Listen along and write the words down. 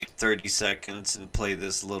30 seconds and play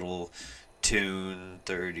this little tune,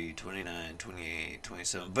 30, 29, 28,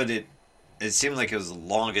 27. But it seemed like it was the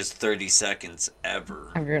longest 30 seconds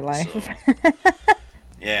ever. Of your life. So,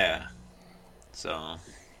 yeah. So.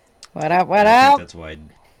 What up, what I think up? that's why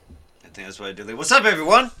I did that. What's up,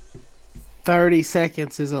 everyone? 30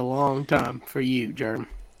 seconds is a long time for you, Germ.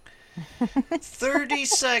 30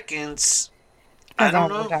 seconds. I don't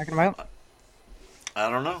know what we're talking about.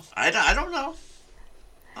 I don't know. I don't know.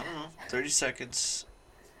 I don't know. 30 seconds.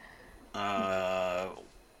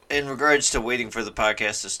 In regards to waiting for the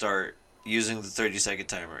podcast to start, using the 30-second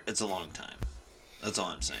timer, it's a long time. That's all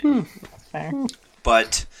I'm saying. Fair.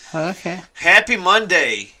 But, Okay. happy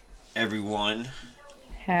Monday, everyone.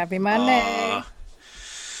 Happy Monday.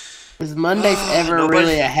 Is Mondays ever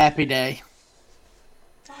really a happy day?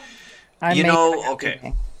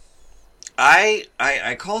 Okay.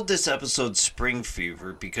 I called this episode Spring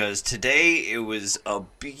Fever because today it was a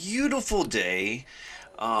beautiful day.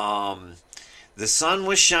 The sun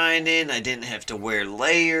was shining. I didn't have to wear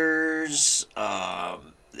layers.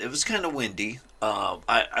 It was kind of windy.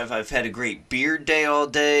 I've had a great beard day all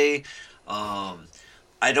day.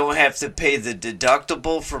 I don't have to pay the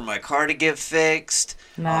deductible for my car to get fixed.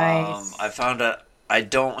 Nice. I found out I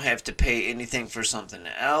don't have to pay anything for something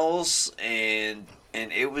else, and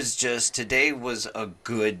it was just, today was a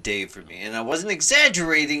good day for me. And I wasn't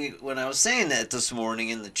exaggerating when I was saying that this morning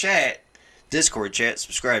in the chat, Discord chat.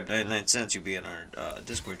 Subscribe, 99 cents, you'll be in our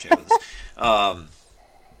Discord chat with us.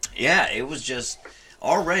 Yeah, it was just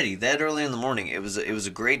already that early in the morning. It was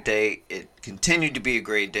a great day. It continued to be a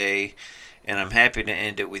great day, and I'm happy to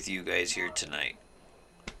end it with you guys here tonight.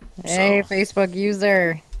 Hey, Facebook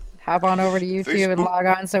user. Hop on over to YouTube and log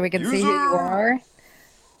on so we can see who you are.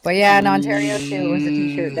 But yeah, in Ontario too, it was a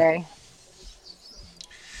t-shirt day.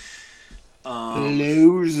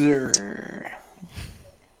 Loser.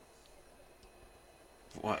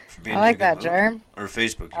 What? I like that, Germ. Or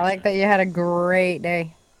Facebook. I like that you had a great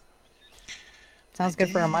day. Sounds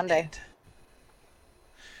good for a Monday.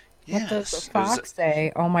 Yes. What does the fox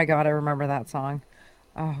say? Oh my god, I remember that song.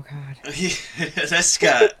 Oh god. Yeah, that's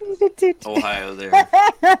Scott, Ohio there.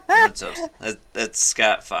 That's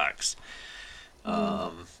Scott Fox.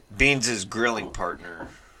 Beans' grilling partner.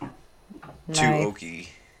 Nice.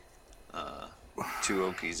 Two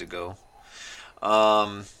Okies ago.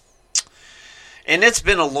 And it's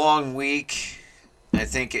been a long week. I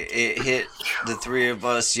think it hit the three of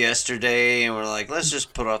us yesterday, and we're like, let's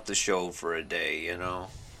just put off the show for a day, you know?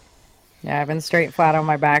 Yeah, I've been straight flat on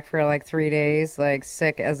my back for like 3 days, like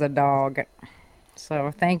sick as a dog.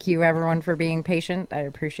 So thank you everyone for being patient. I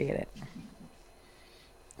appreciate it.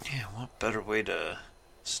 Yeah, what better way to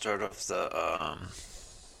start off the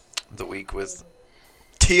week with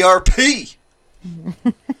TRP?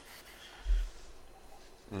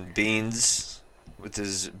 And Beans with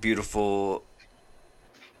his beautiful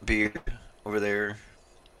beard over there.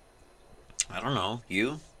 I don't know,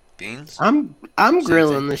 you? Beans? I'm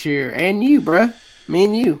grilling this year, and you, bruh. Me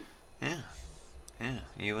and you. Yeah,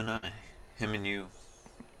 you and I. Him and you.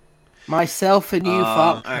 Myself and you,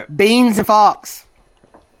 Fox. Right. Beans and Fox.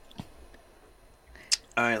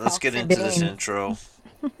 Alright, let's get into this intro.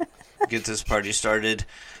 Get this party started.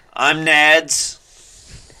 I'm Nads.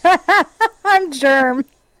 I'm Germ.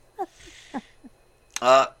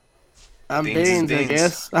 I'm Beans, I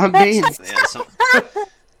guess. I'm Beans.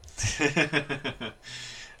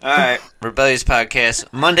 Alright, Rebellious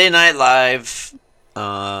Podcast. Monday Night Live.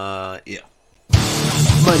 Yeah.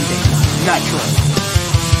 Monday Nitro.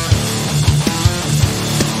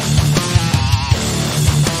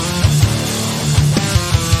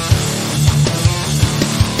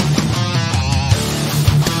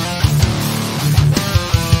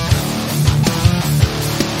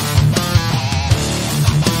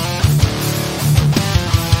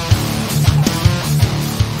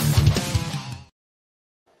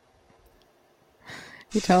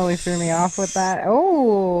 You totally threw me off with that.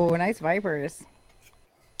 Oh, nice Vipers.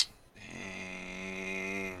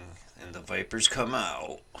 Dang. And the Vipers come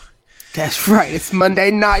out. That's right. It's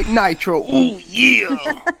Monday Night Nitro. Oh,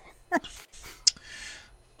 yeah.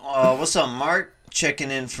 What's up, Mark?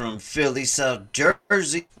 Checking in from Philly, South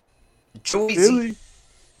Jersey. Philly.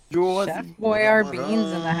 Chef Boyard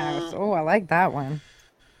Beans in the house. Oh, I like that one.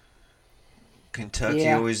 Kentucky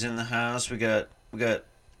always in the house. We got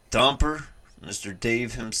Dumper, Mr.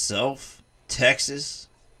 Dave himself, Texas.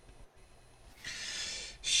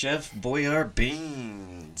 Chef Boyard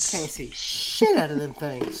Beans. Can't see shit out of them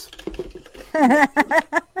things.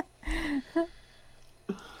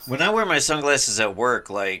 When I wear my sunglasses at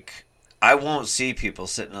work, like, I won't see people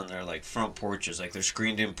sitting on their, like, front porches, like, they're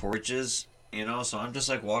screened-in porches. you know. So I'm just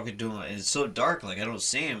like walking, doing it. It's so dark, like I don't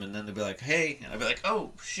see him, and then they'll be like, "Hey," and I'll be like,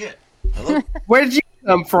 "Oh shit, hello." Where did you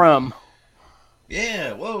come from?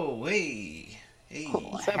 Yeah, whoa, hey, hey.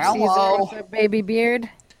 What's up, Caesar? Hello. What's up, baby beard?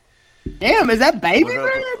 Damn, is that baby What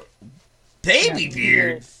up, beard? baby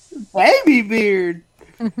beard? Baby beard.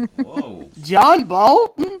 Whoa. John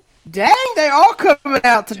Bolton. Dang, they all coming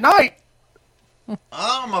out tonight.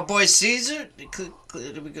 Oh, my boy Caesar. We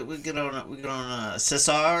get on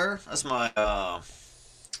Cesar. That's my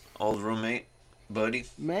old roommate, buddy.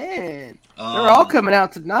 Man, they're all coming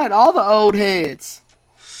out tonight. All the old heads.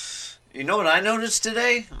 You know what I noticed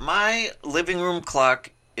today? My living room clock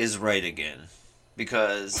is right again.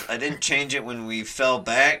 Because I didn't change it when we fell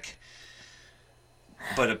back.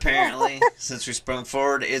 But apparently, since we sprung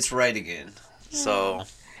forward, it's right again. So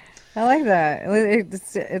I like that.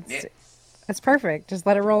 It's perfect. Just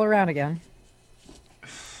let it roll around again.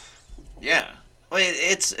 yeah. Well,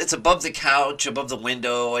 it's above the couch, above the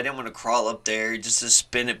window. I didn't want to crawl up there just to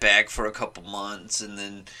spin it back for a couple months, and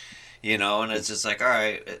then, you know, and it's just like, all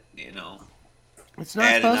right, you know. It's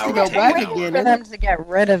not supposed to go back again. For them to get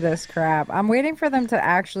rid of this crap. I'm waiting for them to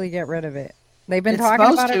actually get rid of it. They've been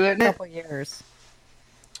talking about it for a couple years.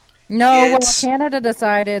 No, well, Canada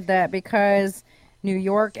decided that because New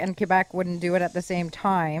York and Quebec wouldn't do it at the same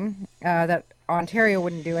time, that Ontario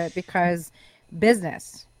wouldn't do it because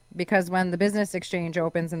business. Because when the business exchange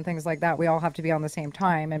opens and things like that, we all have to be on the same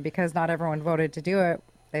time. And because not everyone voted to do it,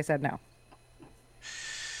 they said no.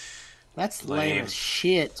 That's lame as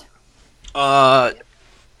shit. You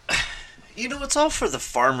know, it's all for the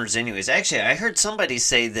farmers anyways. Actually, I heard somebody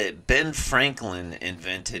say that Ben Franklin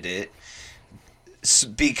invented it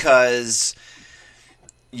because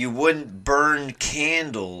you wouldn't burn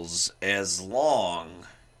candles as long.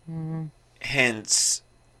 Mm-hmm. Hence,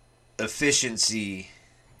 efficiency,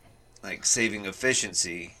 like saving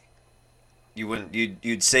efficiency.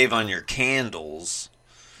 You'd save on your candles.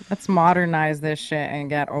 Let's modernize this shit and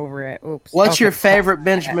get over it. Oops. What's your favorite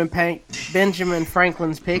Benjamin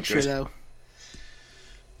Franklin's picture, though?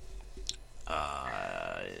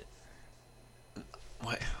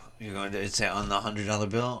 What you're going to say on the $100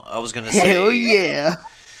 bill? I was going to say. Hell yeah.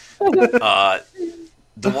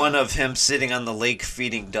 The one of him sitting on the lake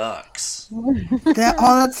feeding ducks.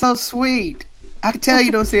 That's so sweet. I can tell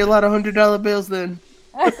you don't see a lot of $100 bills then.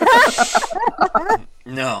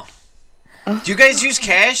 No. Do you guys use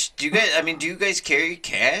cash? Do you guys carry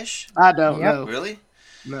cash? I don't know. Really?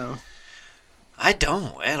 No. I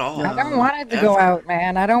don't at all. I don't want it to go out,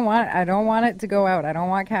 man. I don't want it to go out. I don't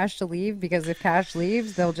want cash to leave because if cash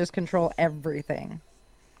leaves, they'll just control everything.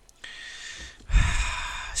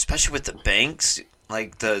 Especially with the banks,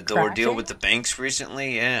 like the ordeal with the banks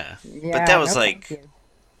recently, yeah. But that was like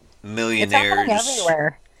millionaires. It's happening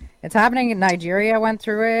everywhere. It's happening in Nigeria. Went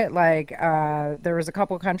through it. Like there was a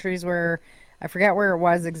couple countries where I forget where it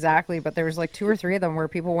was exactly, but there was like 2 or 3 of them where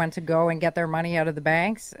people went to go and get their money out of the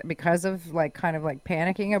banks because of like kind of like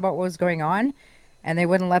panicking about what was going on, and they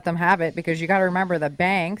wouldn't let them have it because you got to remember the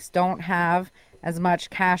banks don't have as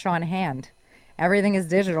much cash on hand. Everything is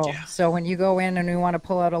digital. Yeah. So when you go in and you want to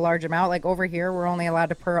pull out a large amount, like over here, we're only allowed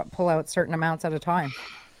to pull out certain amounts at a time.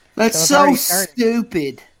 That's so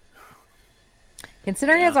stupid.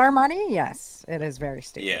 Considering it's our money, yes, it is very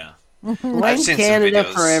stupid. Yeah. Blame Canada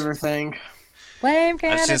for everything. Blame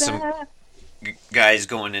Canada. I've seen some guys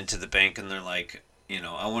going into the bank and they're like, you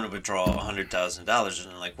know, I want to withdraw $100,000, and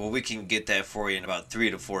they're like, well, we can get that for you in about 3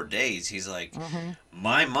 to 4 days. He's like,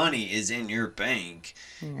 my money is in your bank.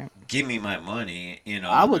 Yeah. Give me my money. You know,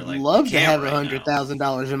 I would love to have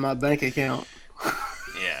 $100,000 in my bank account.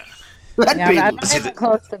 Yeah. I'm not even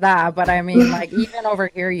close to that, but I mean, like, even over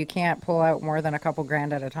here, you can't pull out more than a couple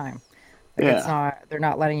grand at a time. Like, they're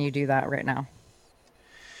not letting you do that right now.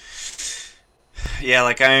 Yeah,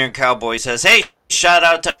 like Iron Cowboy says, hey, shout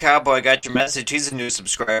out to Cowboy, got your message. He's a new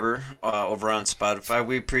subscriber over on Spotify.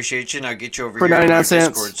 We appreciate you, and I'll get you over for here on our cents.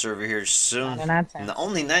 Discord server here soon.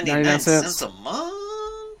 Only 99 cents a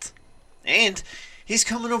month. And he's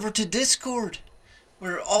coming over to Discord,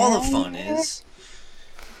 where all the fun is.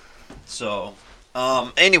 So,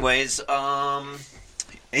 anyways,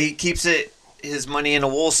 he keeps his money in a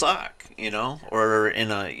wool sock, you know, or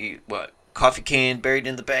in a coffee can buried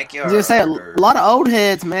in the backyard. I was gonna say a lot of old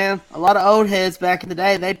heads, man. A lot of old heads back in the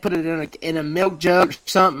day, they'd put it in a milk jug or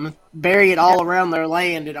something, bury it all around their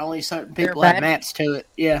land, and only certain people had maps to it.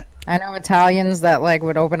 Yeah, I know Italians that like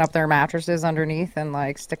would open up their mattresses underneath and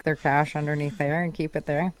like stick their cash underneath there and keep it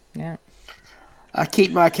there. Yeah, I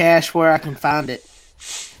keep my cash where I can find it.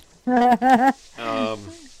 I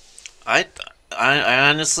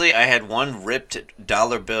honestly, I had one ripped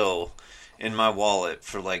dollar bill in my wallet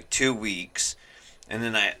for like 2 weeks, and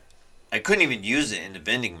then I couldn't even use it in the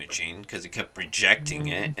vending machine because it kept rejecting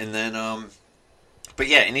it. And then but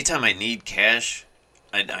yeah, anytime I need cash,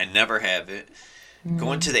 I never have it.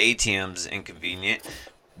 Going to the ATM is inconvenient,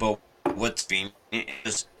 but what's convenient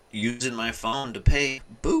is using my phone to pay.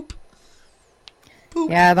 Boop. Boop.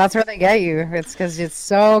 Yeah, that's where they get you. It's because it's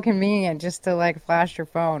so convenient just to like flash your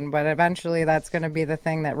phone, but eventually that's going to be the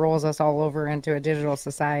thing that rolls us all over into a digital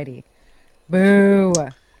society. Boo!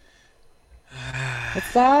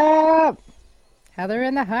 What's up? Heather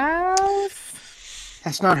in the house?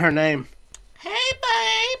 That's not her name. Hey,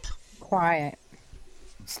 babe. Quiet.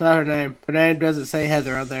 It's not her name. Her name doesn't say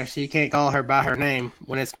Heather on there, so you can't call her by her name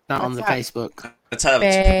when it's not on the Facebook. That's how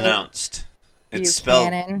it's Babe. pronounced. It's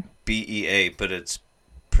spelled Buchanan. BEA, but it's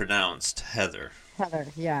pronounced Heather. Heather,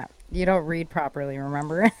 yeah. You don't read properly,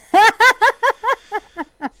 remember?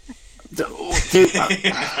 Dude,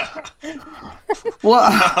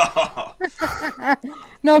 what?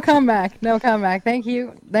 No comeback. No comeback. Thank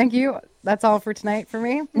you. Thank you. That's all for tonight for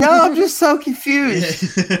me. No, I'm just so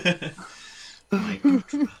confused. Mic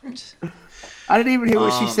dropped. I didn't even hear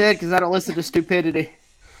what she said because I don't listen to stupidity.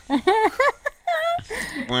 You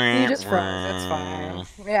just froze. It's fine.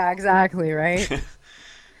 Yeah, exactly, right?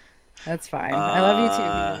 That's fine. I love you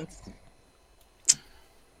too, Beans.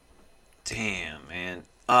 Damn, man.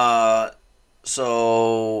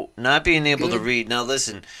 So not being able to read. Now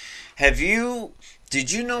listen, did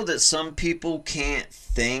you know that some people can't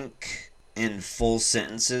think in full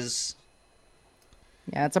sentences?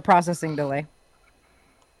 Yeah, it's a processing delay.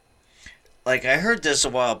 Like, I heard this a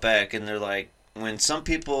while back, and they're like, when some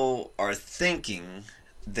people are thinking,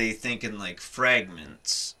 they think in like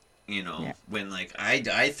fragments. You know, Yeah. when like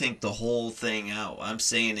I think the whole thing out. I'm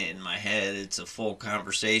saying it in my head. It's a full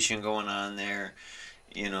conversation going on there.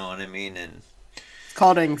 You know what I mean? And It's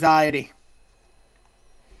called anxiety.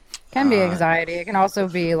 Can be anxiety. It can also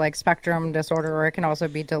be like spectrum disorder, or it can also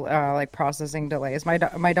be like processing delays. My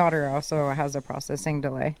daughter also has a processing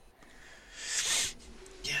delay.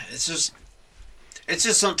 yeah, it's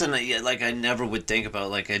just something that, yeah, like, I never would think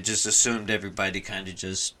about. Like, I just assumed everybody kind of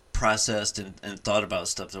just processed and thought about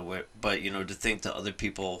stuff that way. But, you know, to think that other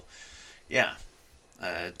people, yeah,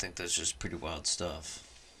 I think that's just pretty wild stuff.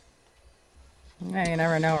 Yeah, you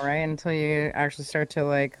never know, right? Until you actually start to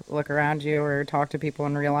like look around you or talk to people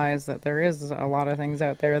and realize that there is a lot of things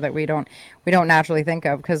out there that we don't naturally think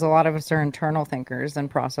of, because a lot of us are internal thinkers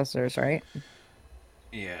and processors, right?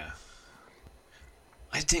 Yeah.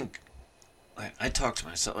 I think, I talk to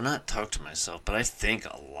myself, well, not talk to myself, but I think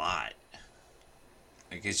a lot.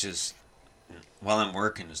 Like, it's just, while I'm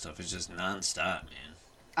working and stuff, it's just nonstop, man.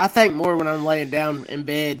 I think more when I'm laying down in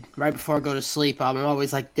bed right before I go to sleep. I'm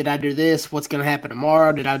always like, did I do this? What's going to happen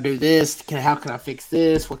tomorrow? Did I do this? How can I fix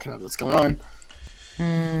this? What's going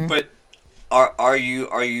on? But are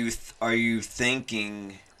you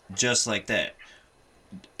thinking just like that?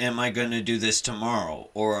 Am I going to do this tomorrow,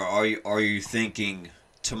 or are you thinking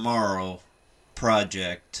tomorrow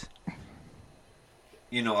project?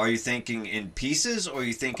 You know, are you thinking in pieces, or are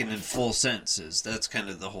you thinking in full sentences? That's kind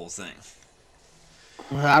of the whole thing.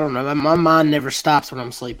 Well, I don't know. My mind never stops when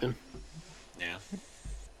I'm sleeping. Yeah.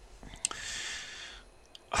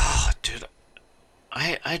 Oh, dude,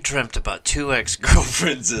 I dreamt about 2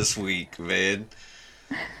 ex-girlfriends this week, man.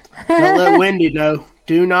 Don't let Wendy know.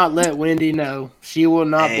 Do not let Wendy know. She will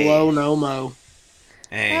not Hey. blow no mo.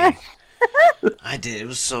 Hey, I did. It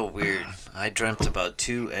was so weird. I dreamt about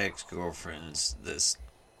 2 ex-girlfriends this,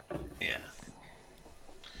 yeah.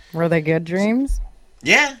 Were they good dreams?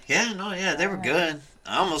 Yeah, they were good.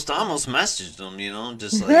 I almost messaged them, you know,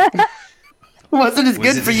 just like, Wasn't as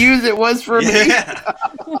good for you as it was for me. yeah,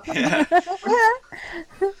 yeah.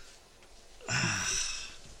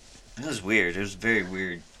 It was weird. It was very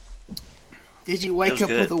weird. Did you It wake was up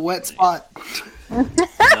good. with a wet spot?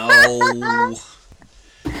 No, no.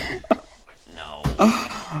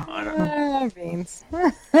 I don't. Oh, Beans.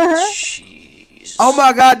 Jeez. Oh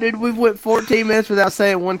my god, dude, we went 14 minutes without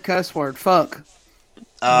saying one cuss word. Fuck.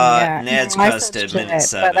 Yeah. Ned's I cussed said at shit, minute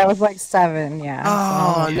 7. But that was like 7, yeah.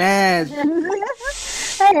 Oh, Ned. Hey,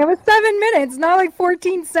 it was 7 minutes, not like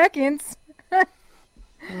 14 seconds.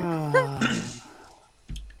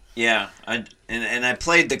 Yeah, and I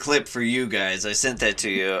played the clip for you guys. I sent that to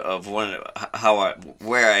you of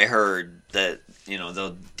where I heard that, you know,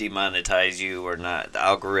 they'll demonetize you or not, the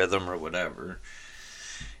algorithm or whatever.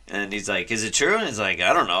 And he's like, "Is it true?" And he's like,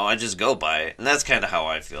 "I don't know. I just go by it." And that's kind of how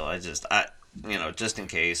I feel. You know, just in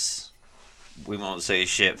case we won't say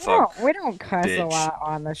shit. Fuck. No, we don't cuss a bitch. lot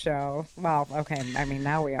on the show. Well, okay, I mean,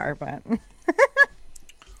 now we are, but...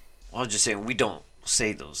 I was just saying we don't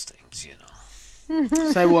say those things, you know.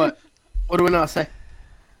 Say what? What do we not say?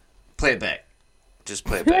 Play it back. Just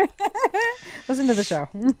play it back. Listen to the show.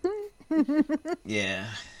 Yeah.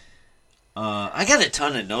 I got a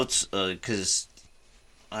ton of notes because,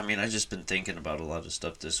 I mean, I've just been thinking about a lot of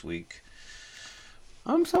stuff this week.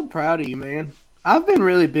 I'm so proud of you, man. I've been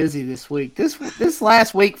really busy this week. This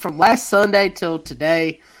last week, from last Sunday till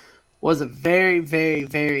today, was a very, very,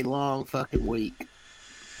 very long fucking week.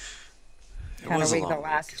 Kind of week the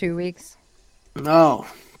last 2 weeks.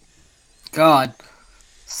 Oh, God.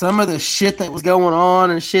 Some of the shit that was going on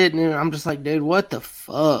and shit, and I'm just like, dude, what the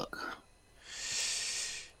fuck?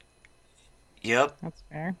 Yep. That's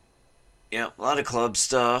fair. Yep. A lot of club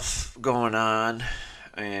stuff going on,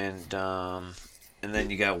 and then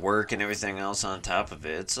you got work and everything else on top of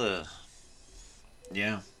it.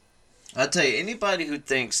 Yeah. I'll tell you, anybody who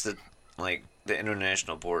thinks that like the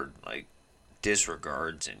international board like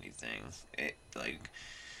disregards anything,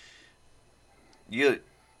 you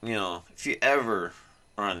know, if you ever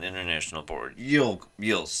are on the international board, you'll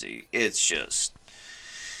see it's a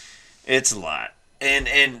lot.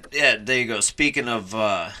 And yeah, there you go. Speaking of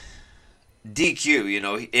DQ, you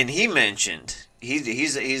know, and he mentioned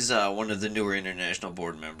he's one of the newer international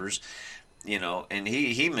board members, you know, and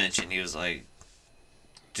he mentioned, he was like,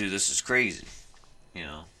 dude, this is crazy, you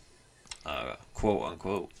know, quote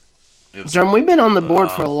unquote. John, we've been on the board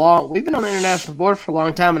we've been on the international board for a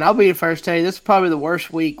long time, and I'll be the first to tell you, this is probably the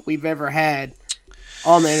worst week we've ever had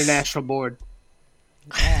on the international board.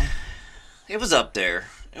 Yeah. It was up there.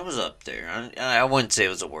 I wouldn't say it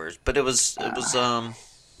was the worst, but it was a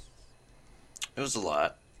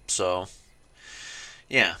lot. So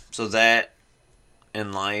yeah, so that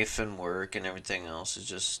and life and work and everything else is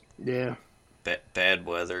just bad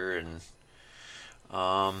weather, and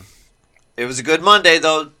it was a good Monday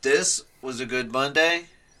though. This was a good Monday,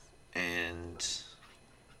 and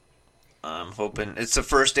I'm hoping it's the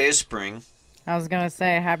first day of spring. I was going to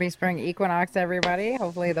say happy spring equinox, everybody.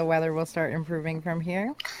 Hopefully the weather will start improving from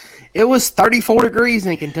here. It was 34 degrees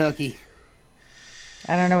in Kentucky.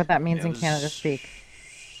 I don't know what that means in Canada speak.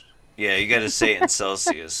 Yeah, you got to say it in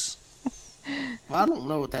Celsius. Well, I don't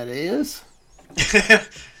know what that is.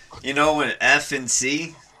 You know when F and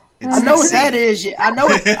C? I know what that is. I know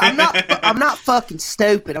it. I'm not fucking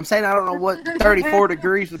stupid. I'm saying I don't know what 34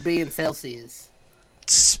 degrees would be in Celsius.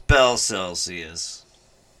 Spell Celsius.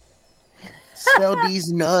 Spell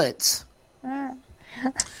these nuts.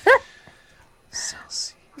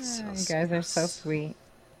 Celsius. You guys are so sweet.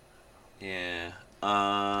 Yeah.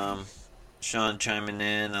 Sean chiming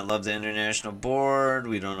in. I love the international board.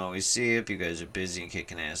 We don't always see it. You guys are busy and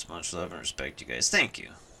kicking ass. Much love and respect, you guys. Thank you.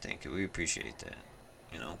 We appreciate that.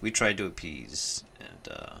 You know, we tried to appease. And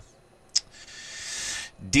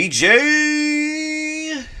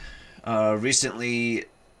DJ recently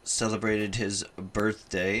celebrated his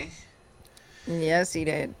birthday. Yes, he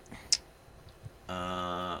did.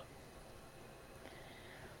 What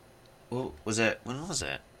was that? When was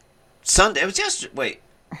that? Sunday. It was yesterday. Wait,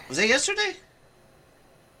 was that yesterday?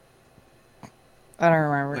 I don't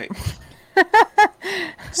remember. Wait.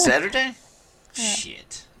 Saturday? Yeah.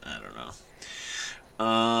 Shit, I don't know.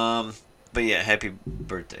 But yeah, happy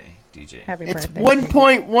birthday, DJ. Happy it's birthday.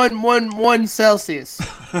 1.111 Celsius.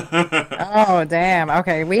 Oh, damn.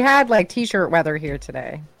 Okay, we had like t-shirt weather here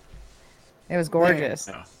today. It was gorgeous.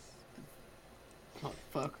 Yeah. Oh,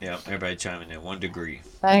 fuck. Yeah, everybody chiming in. 1 degree.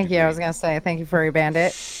 Thank you. I was going to say, thank you, Furry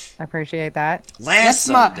Bandit. I appreciate that. Last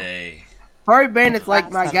Sunday. Furry Bandit's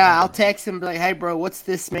like my guy. I'll text him and be like, hey, bro, what's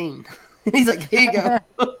this mean? He's like, here you go.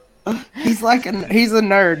 He's a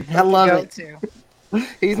nerd. I love it.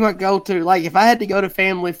 He's my go-to. Like, if I had to go to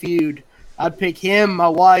Family Feud, I'd pick him, my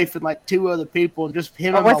wife, and like 2 other people, and just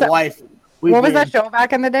him and my wife. What was that show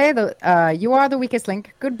back in the day? You Are the Weakest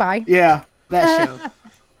Link. Goodbye. Yeah, that show.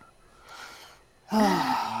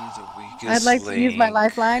 I'd like to use my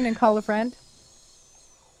lifeline and call a friend.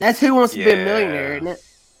 That's Who Wants to Be a Millionaire, isn't it?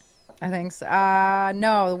 I think so.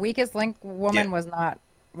 No, the Weakest Link woman was not.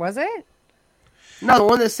 Was it? No, the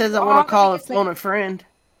one that says I want to call a friend.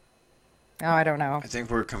 Oh, I don't know. I think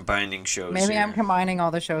we're combining shows. Maybe here. I'm combining all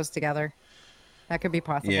the shows together. That could be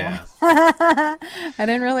possible. Yeah. I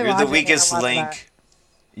didn't really watch it. You're the weakest link.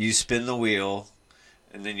 You spin the wheel,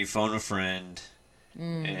 and then you phone a friend,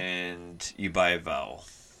 and you buy a vowel.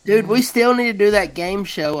 Dude, we still need to do that game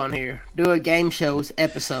show on here. Do a game show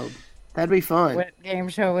episode. That'd be fun. What game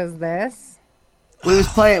show was this? We was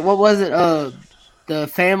playing, what was it? The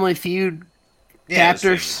Family Feud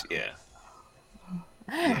chapters. Yeah.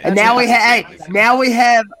 And now we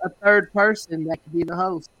have a third person that could be the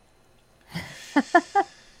host.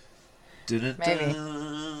 Maybe.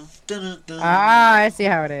 Ah, I see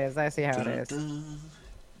how it is. I see how it is.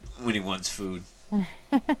 When he wants food.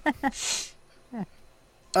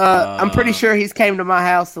 I'm pretty sure he's came to my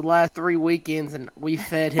house the last 3 weekends, and we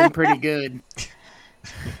fed him pretty good.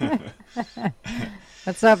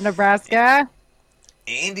 What's up, Nebraska?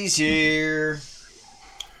 Andy's here.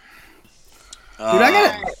 Dude, I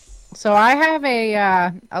got it. So I have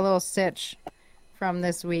a little stitch from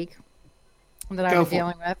this week that I've been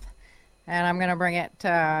dealing with, and I'm gonna bring it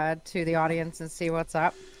to the audience and see what's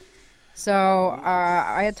up. So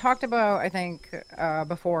I had talked about, I think,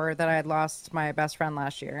 before that I had lost my best friend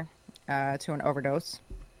last year to an overdose,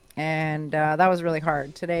 and that was really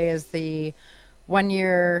hard. Today is the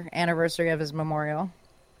 1-year anniversary of his memorial,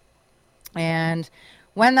 and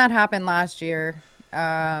when that happened last year,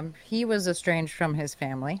 he was estranged from his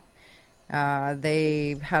family.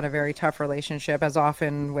 They had a very tough relationship. As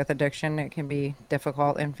often with addiction, it can be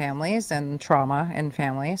difficult in families and trauma in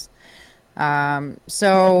families.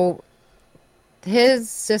 So his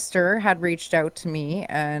sister had reached out to me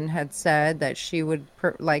and had said that she would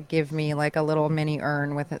give me like a little mini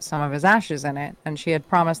urn with some of his ashes in it. And she had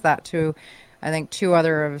promised that to, I think, 2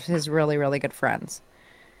 other of his really, really good friends.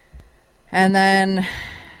 And then a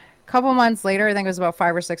couple months later, I think it was about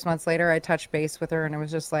 5 or 6 months later, I touched base with her and it was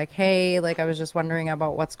just like, hey, like, I was just wondering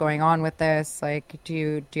about what's going on with this. Like, do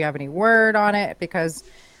you have any word on it? Because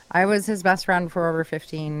I was his best friend for over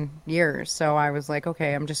 15 years. So I was like,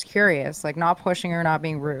 okay, I'm just curious, like, not pushing her, not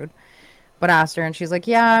being rude, but asked her. And she's like,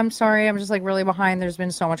 yeah, I'm sorry. I'm just like really behind. There's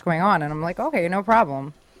been so much going on. And I'm like, okay, no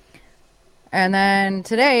problem. And then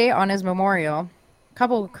today on his memorial, a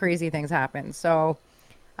couple crazy things happened. So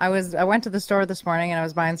I went to the store this morning and I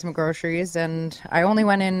was buying some groceries, and I only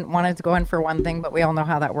wanted to go in for one thing, but we all know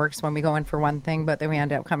how that works when we go in for one thing, but then we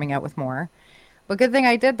end up coming out with more. But good thing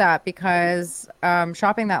I did that, because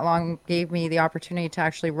shopping that long gave me the opportunity to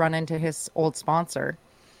actually run into his old sponsor.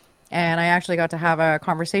 And I actually got to have a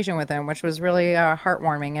conversation with him, which was really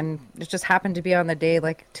heartwarming. And it just happened to be on the day,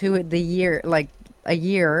 a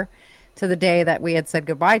year to the day that we had said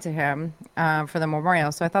goodbye to him for the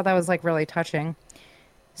memorial. So I thought that was like really touching.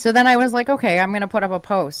 So then I was like, okay, I'm going to put up a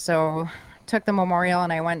post. So took the memorial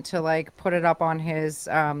and I went to like put it up on his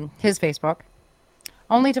Facebook,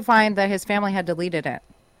 only to find that his family had deleted it.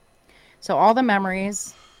 So all the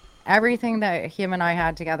memories, everything that him and I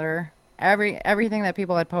had together, everything that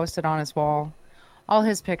people had posted on his wall, all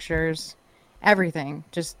his pictures, everything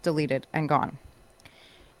just deleted and gone.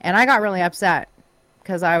 And I got really upset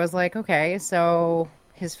because I was like, okay, so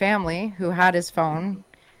his family, who had his phone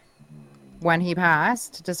when he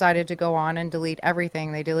passed, decided to go on and delete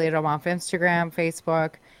everything. They deleted him off Instagram,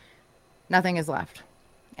 Facebook. Nothing is left.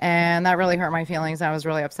 And that really hurt my feelings. I was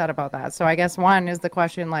really upset about that. So I guess one is the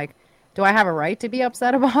question, like, do I have a right to be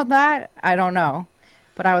upset about that? I don't know.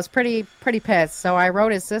 But I was pretty pissed. So I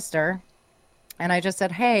wrote his sister and I just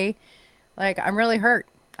said, hey, like, I'm really hurt.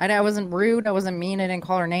 I wasn't rude. I wasn't mean. I didn't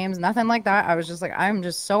call her names. Nothing like that. I was just like, I'm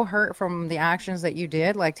just so hurt from the actions that you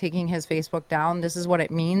did, like taking his Facebook down. This is what it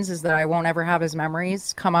means, is that I won't ever have his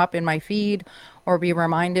memories come up in my feed or be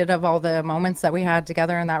reminded of all the moments that we had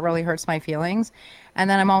together. And that really hurts my feelings. And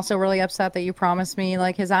then I'm also really upset that you promised me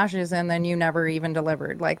like his ashes and then you never even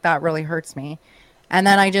delivered. Like, that really hurts me. And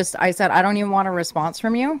then I said, I don't even want a response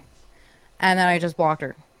from you. And then I just blocked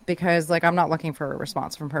her because, like, I'm not looking for a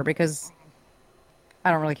response from her because I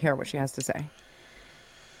don't really care what she has to say.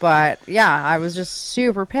 But yeah, I was just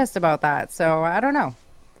super pissed about that. So I don't know.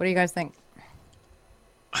 What do you guys think?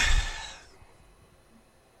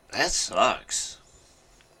 That sucks.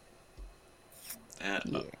 Yeah.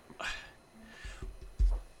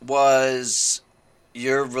 Was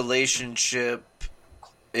your relationship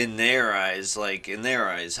in their eyes,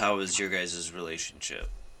 how was your guys' relationship?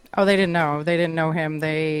 Oh, they didn't know. They didn't know him.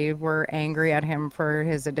 They were angry at him for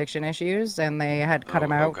his addiction issues, and they had cut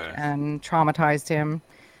him out and traumatized him.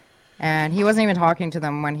 And he wasn't even talking to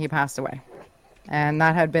them when he passed away. And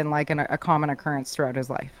that had been like a common occurrence throughout his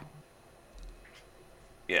life.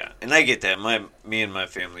 Yeah, and I get that. Me and my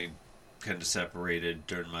family kind of separated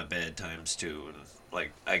during my bad times too, and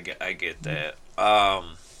like I get that.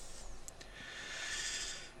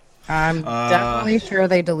 I'm definitely sure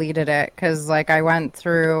they deleted it because, like, I went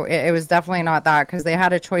through it. It was definitely not that, because they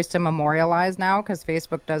had a choice to memorialize now, because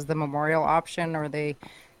Facebook does the memorial option, or they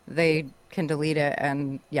can delete it.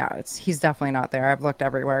 And yeah, he's definitely not there. I've looked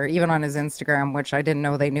everywhere, even on his Instagram, which I didn't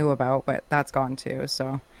know they knew about, but that's gone too.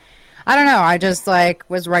 So I don't know. I just like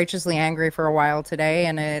was righteously angry for a while today,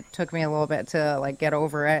 and it took me a little bit to like get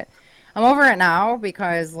over it. I'm over it now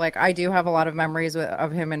because like I do have a lot of memories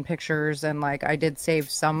of him in pictures, and like I did save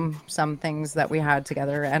some things that we had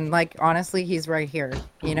together, and like honestly he's right here,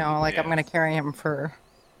 like I'm Yeah. gonna carry him for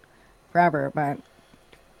forever, but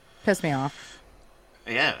piss me off.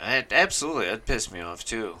 Yeah, absolutely. That pissed me off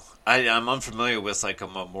too. I'm unfamiliar with like a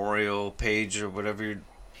memorial page or whatever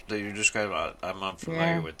that you're describing. I'm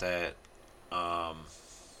unfamiliar Yeah. with that. Um,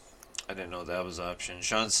 I didn't know that was an option.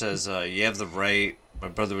 Sean says, "You have the right. My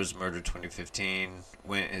brother was murdered 2015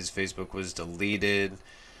 when his Facebook was deleted.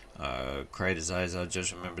 Cried his eyes out.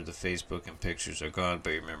 Just remember the Facebook and pictures are gone,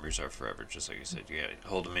 but your memories are forever. Just like you said, you gotta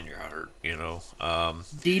hold them in your heart. You know."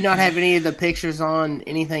 Do you not have any of the pictures on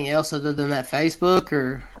anything else other than that Facebook,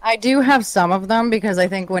 or? I do have some of them because I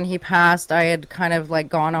think when he passed, I had kind of like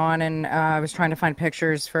gone on and I was trying to find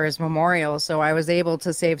pictures for his memorial. So I was able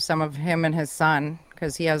to save some of him and his son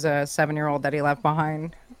because he has a 7-year-old that he left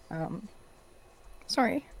behind. Um,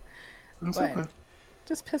 Sorry, That's but okay.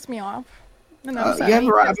 just pissed me off. And You upset have a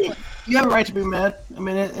me. right. I mean, you have a right to be mad. I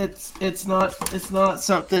mean, it's not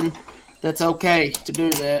something that's okay to do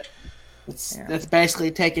that. Yeah. That's basically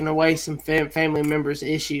taking away some family members'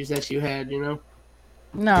 issues that you had.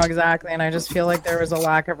 No, exactly. And I just feel like there was a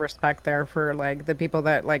lack of respect there for like the people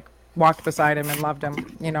that like walked beside him and loved him,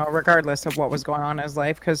 regardless of what was going on in his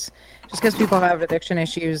life. Because just because people have addiction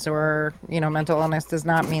issues or, mental illness does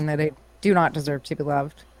not mean that they do not deserve to be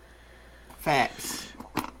loved. Facts.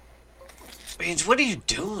 Beans, what are you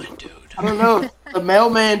doing, dude? I don't know. The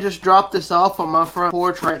mailman just dropped this off on my front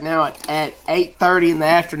porch right now at 8:30 in the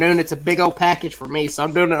afternoon. It's a big old package for me, so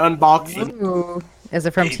I'm doing an unboxing. Ooh. Is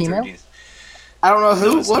it from Timo? 8:30. I don't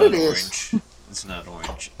know No, it's what not it is. orange. It's not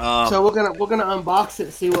orange. So we're gonna unbox it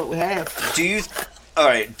and see what we have. Do you? All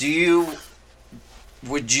right. Do you?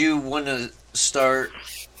 Would you want to start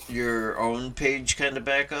your own page kind of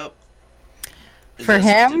back up? Is For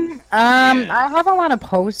that something? him, Yeah. I have a lot of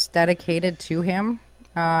posts dedicated to him.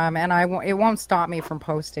 And it won't stop me from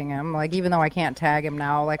posting him. Like even though I can't tag him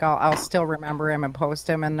now, like I'll still remember him and post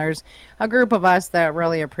him. And there's a group of us that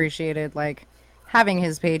really appreciated like having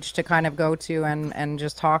his page to kind of go to and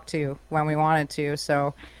just talk to when we wanted to.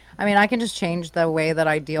 So, I mean, I can just change the way that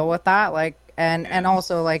I deal with that. Like and Yeah.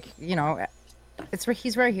 also like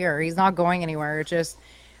he's right here. He's not going anywhere. It just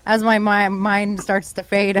as my mind starts to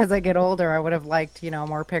fade as I get older, I would have liked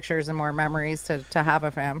more pictures and more memories to have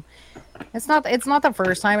of him. It's not the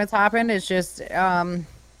first time it's happened. It's just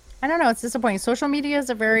I don't know, it's disappointing. Social media is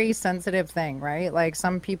a very sensitive thing, right? Like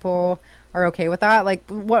some people are okay with that. Like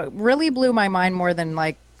what really blew my mind more than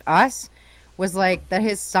like us was like that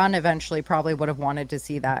his son eventually probably would have wanted to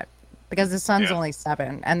see that because his son's Yeah. only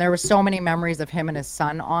 7 and there were so many memories of him and his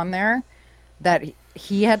son on there that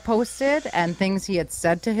he had posted and things he had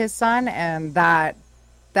said to his son, and that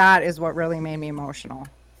is what really made me emotional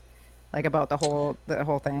like about the whole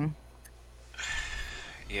thing.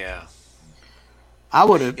 Yeah. I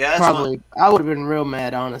would have Yeah. I would have been real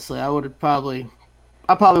mad, honestly. I probably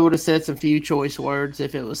would have said some few choice words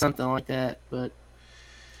if it was something like that. But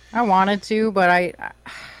I wanted to, but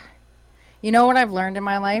what I've learned in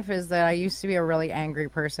my life is that I used to be a really angry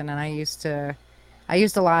person, and I used to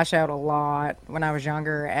lash out a lot when I was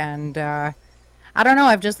younger, and I don't know.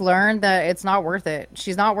 I've just learned that it's not worth it.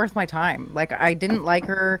 She's not worth my time. Like I didn't like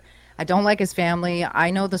her. I don't like his family. I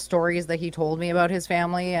know the stories that he told me about his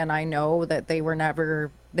family, and I know that they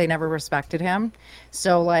never respected him.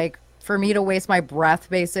 So like for me to waste my breath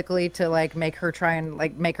basically to like make her try and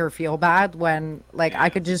like make her feel bad when like I Yeah.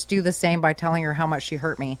 could just do the same by telling her how much she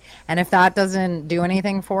hurt me. And if that doesn't do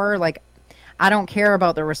anything for her, like I don't care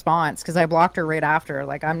about the response because I blocked her right after.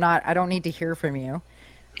 Like I don't need to hear from you.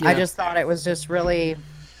 I yeah, just thought it was just really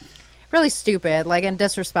really stupid, like and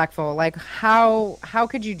disrespectful. Like how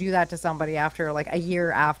could you do that to somebody after like a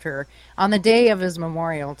year after on the day of his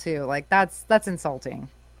memorial too? Like that's insulting.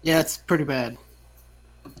 yeah, it's pretty bad.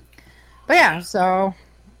 But yeah,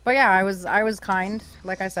 Yeah. I was kind,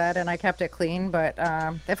 like I said, and I kept it clean. But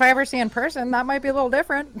if I ever see in person, that might be a little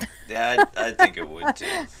different. Yeah. I think it would too.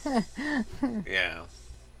 Yeah.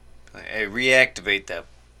 Hey, reactivate that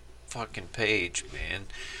fucking page, man.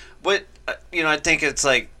 But I think it's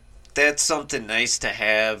like that's something nice to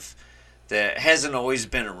have that hasn't always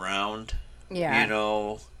been around. Yeah.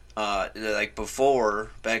 Like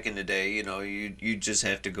before, back in the day, you just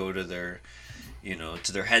have to go to their,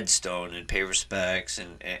 to their headstone and pay respects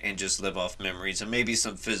and just live off memories and maybe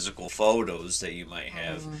some physical photos that you might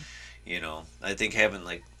have. I think having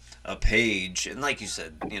like a page and like you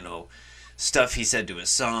said, stuff he said to his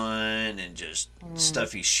son and just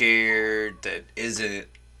stuff he shared that isn't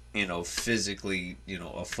physically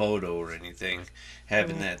a photo or anything,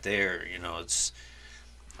 having that there, it's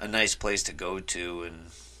a nice place to go to, and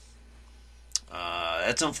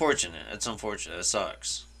that's unfortunate. That's unfortunate. It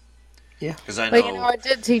sucks. Yeah. Because I But know. it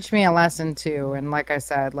did teach me a lesson too, and like I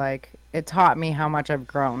said, like it taught me how much I've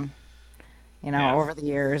grown, Yeah. over the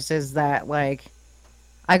years. Is that like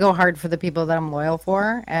I go hard for the people that I'm loyal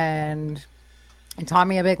for, and it taught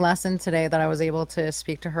me a big lesson today that I was able to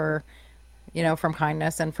speak to her, from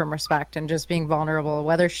kindness and from respect and just being vulnerable.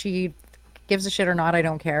 Whether she gives a shit or not, I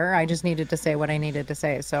don't care. I just needed to say what I needed to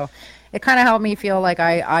say. So it kind of helped me feel like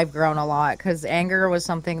I've grown a lot, because anger was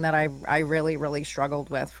something that I really, really struggled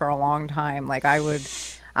with for a long time. Like I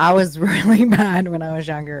was really bad when I was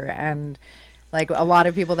younger. And like a lot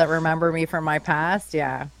of people that remember me from my past,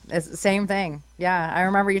 yeah, it's the same thing. Yeah, I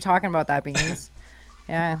remember you talking about that, Beans.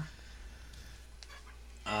 Yeah.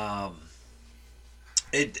 Um,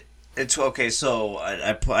 it it's okay. So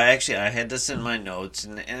I actually I had this in my notes,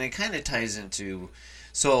 and it kind of ties into.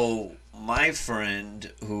 So my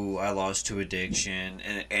friend who I lost to addiction,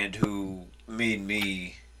 and who made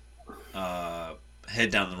me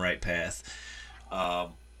head down the right path.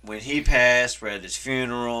 When he passed, we're at his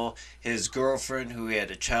funeral. His girlfriend, who he had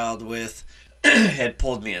a child with, had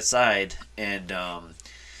pulled me aside, and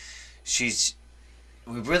she's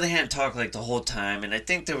we really hadn't talked like the whole time, and I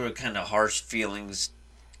think there were kind of harsh feelings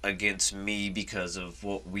against me because of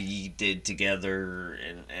what we did together,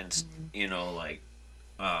 and like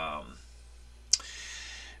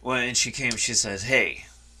when she came, she says, "Hey,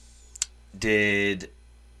 did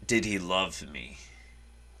did he love me?"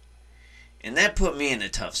 And that put me in a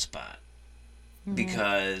tough spot, Mm-hmm.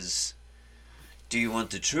 because do you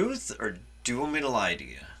want the truth, or do you want me to lie to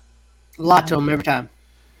you? Lie to him every time.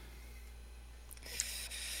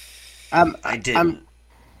 I'm I I'm didn't.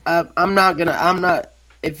 I'm not gonna. I'm not.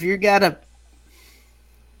 If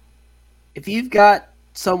if you've got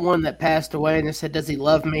someone that passed away and they said, "Does he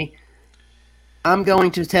love me?" I'm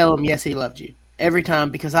going to tell them, yes, he loved you every time,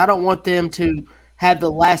 because I don't want them to have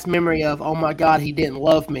the last memory of, oh my God, he didn't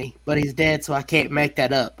love me, but he's dead, so I can't make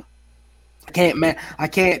that up. I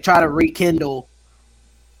can't try to rekindle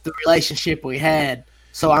the relationship we had.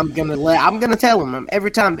 So I'm gonna tell them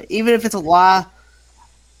every time, even if it's a lie.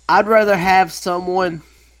 I'd rather have someone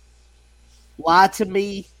lie to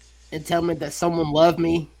me and tell me that someone loved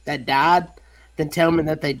me that died than tell me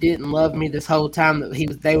that they didn't love me this whole time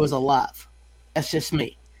that they was alive. That's just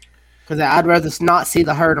me. Because I'd rather not see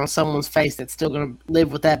the hurt on someone's face that's still going to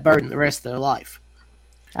live with that burden the rest of their life.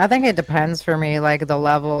 I think it depends for me, like the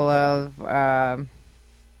level of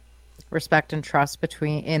respect and trust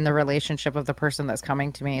between in the relationship of the person that's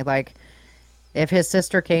coming to me. Like if his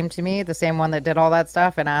sister came to me, the same one that did all that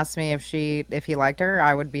stuff, and asked me if he liked her,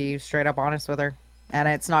 I would be straight up honest with her. And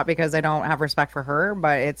it's not because I don't have respect for her,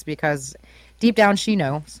 but it's because deep down she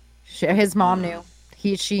knows. His mom Mm, knew.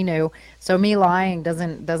 She knew. So me lying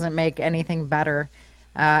doesn't make anything better,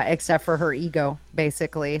 except for her ego,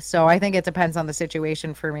 basically. So I think it depends on the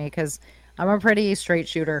situation for me, because I'm a pretty straight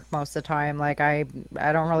shooter most of the time. Like I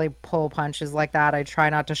don't really pull punches like that. I try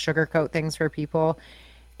not to sugarcoat things for people.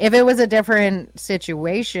 If it was a different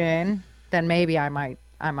situation, then maybe I might.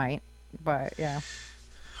 But yeah.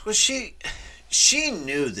 well, she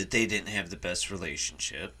knew that they didn't have the best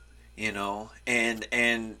relationship, and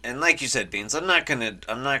like you said, Beans, I'm not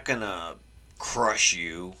gonna crush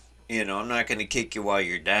you. I'm not gonna kick you while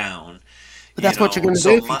you're down. But that's what you're going to do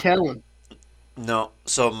So if you my tell them. no,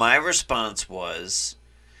 so my response was,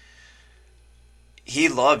 he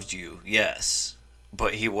loved you, yes,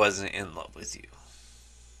 but he wasn't in love with you,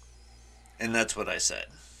 and that's what I said.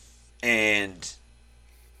 And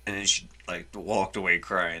then she like walked away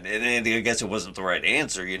crying, and I guess it wasn't the right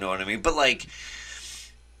answer, you know what I mean? But like,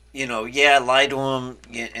 yeah, lie to him,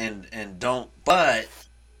 yeah, and don't. But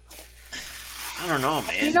I don't know,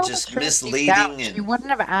 man. It's The just truth deep down, misleading, she and wouldn't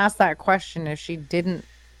have asked that question if she didn't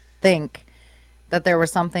think that there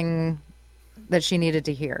was something that she needed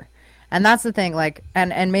to hear. And that's the thing, like,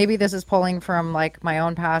 and maybe this is pulling from like my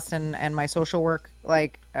own past and my social work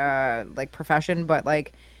like profession, but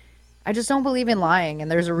like I just don't believe in lying, and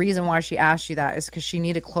there's a reason why she asked you that, is because she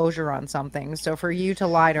needed closure on something. So for you to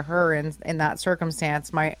lie to her in that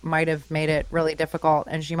circumstance might have made it really difficult,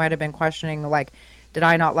 and she might have been questioning like, did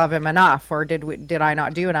I not love him enough, or did I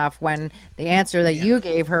not do enough? When the answer that yeah, you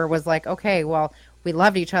gave her was like, okay, well, we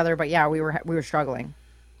loved each other, but yeah, we were struggling.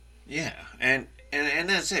 yeah, and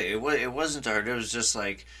that's it. It wasn't hard. It was just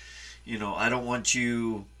like, I don't want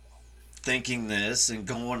you thinking this and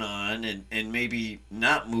going on, and maybe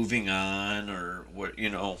not moving on, or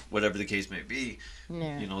whatever the case may be.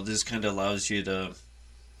 Yeah. This kind of allows you to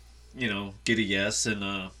get a yes,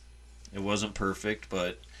 and it wasn't perfect,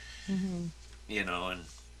 but Hmm. and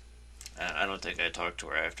I don't think I talked to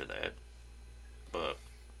her after that, but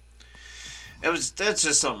that's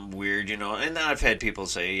just something weird, you know. And then I've had people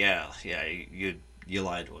say, yeah, you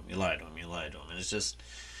lied to him, you lied to him, you lied to him, and it's just,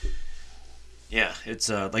 yeah, it's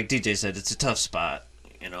like DJ said, it's a tough spot,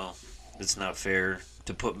 you know. It's not fair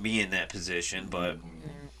to put me in that position, but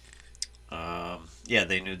yeah,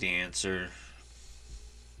 they knew the answer,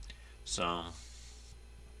 so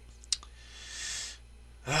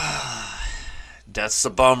that's the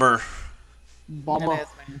bummer. Bummer. It is,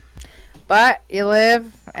 man. But you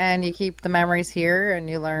live and you keep the memories here, and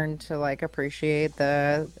you learn to like appreciate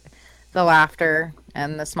the laughter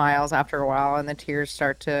and the smiles after a while, and the tears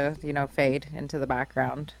start to fade into the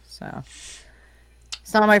background. So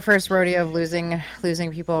it's not my first rodeo of losing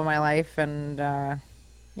people in my life, and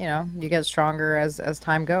you get stronger as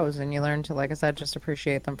time goes, and you learn to, like I said, just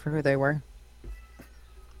appreciate them for who they were.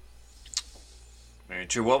 Very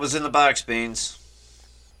true. What was in the box, Beans?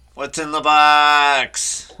 What's in the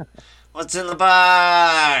box? What's in the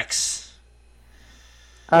box?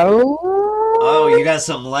 Oh, you got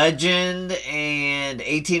some Legend and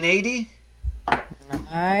 1880?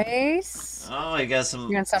 Nice. Oh, you got some.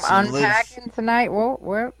 You got some unpacking tonight.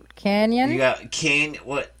 What? Canyon? You got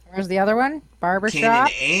what? Where's the other one? Barbershop?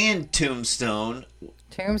 Canyon and Tombstone.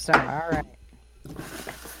 Tombstone, alright.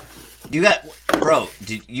 You got, bro,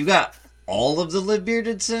 you got all of the Live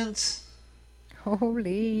Bearded scents?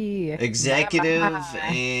 Holy. Executive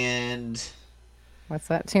and... What's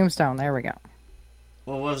that? Tombstone, there we go.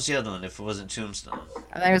 Well, what was the other one if it wasn't Tombstone?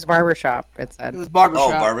 I think it was Barbershop, it said. It was Barbershop.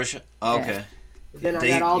 Oh, Barbershop? Oh, okay.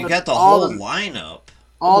 Yeah. You got the whole lineup.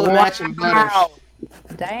 All the matching butters.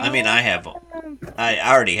 Damn. I mean, I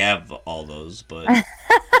already have all those, but...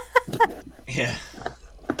 yeah.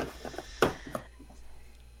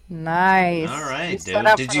 Nice. All right, dude.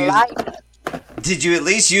 Did you at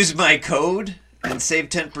least use my code and save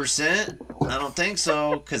 10%? I don't think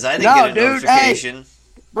so, because I didn't get a notification. Hey,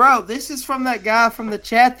 bro, this is from that guy from the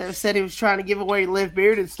chat that said he was trying to give away Live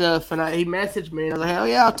Bearded stuff, and he messaged me, and I was like, hell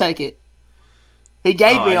yeah, I'll take it. He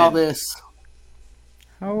gave me all this.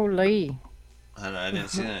 Holy. I didn't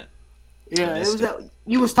see that. Yeah,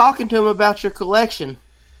 you was talking to him about your collection.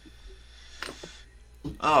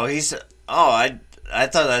 Oh, I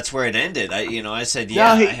thought that's where it ended. I said,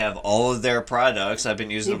 I have all of their products. I've been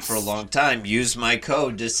using them for a long time. Use my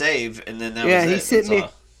code to save, and then that was it.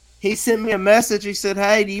 He sent me a message. He said,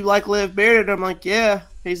 hey, do you like Live Bearded? I'm like, yeah.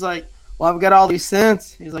 He's like, well, I've got all these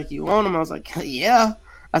scents. He's like, you want them? I was like, yeah.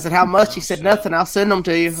 I said, how much? He said, nothing. I'll send them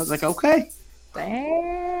to you. I was like, okay.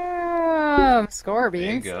 Damn. Score,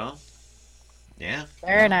 Beans. There you go. Yeah.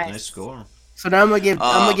 Very nice. Nice score. So now I'm gonna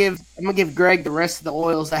give Greg the rest of the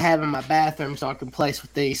oils I have in my bathroom so I can place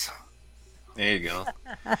with these. There you go.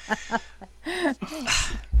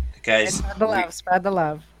 Guys, spread the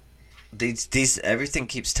love. These everything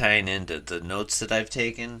keeps tying into the notes that I've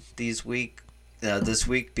taken this week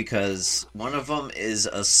because one of them is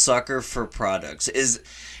a sucker for products.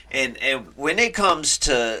 And when it comes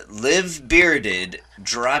to Live Bearded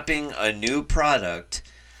dropping a new product,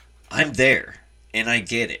 I'm there and I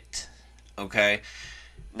get it. Okay?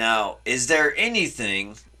 Now, is there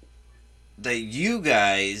anything that you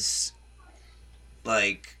guys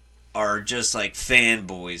are just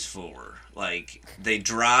fanboys for? Like, they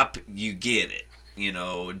drop, you get it.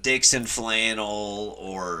 Dixon flannel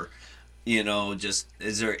or, just,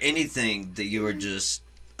 is there anything that you are just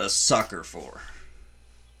a sucker for?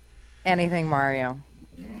 Anything Mario.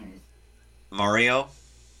 Mario?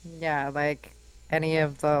 Yeah, like any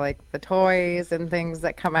of the toys and things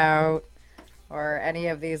that come out, or any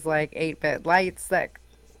of these 8-bit lights that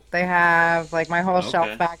they have. Like my whole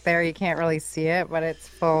shelf back there, you can't really see it, but it's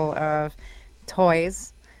full of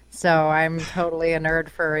toys. So I'm totally a nerd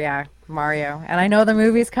for Mario. And I know the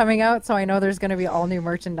movie's coming out, so I know there's going to be all new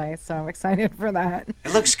merchandise, so I'm excited for that.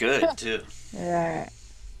 It looks good, too. Yeah.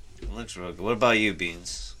 It looks real good. What about you,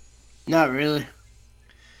 Beans? Not really.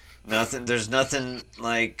 Nothing. There's nothing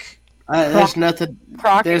like... there's nothing...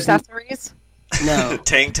 Croc accessories? No.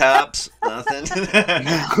 Tank tops? Nothing?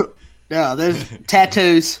 No, there's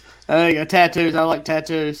tattoos. I got tattoos. I like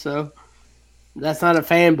tattoos, so... That's not a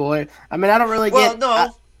fanboy. I mean, I don't really get... Well,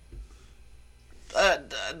 no.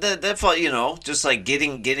 That just like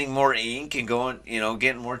getting more ink and going,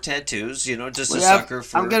 getting more tattoos, just a sucker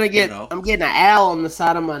for. I'm getting an owl on the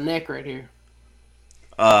side of my neck right here.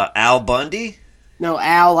 Al Bundy? No,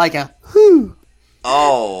 owl like a whoo.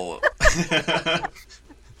 Oh.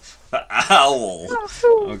 Owl.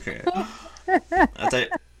 Okay. I thought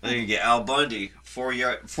you get Al Bundy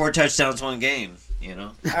 4 touchdowns, 1 game.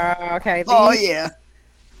 Okay. Oh yeah.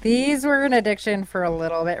 These were an addiction for a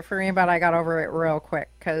little bit for me, but I got over it real quick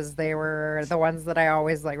because they were the ones that I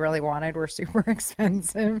always like really wanted were super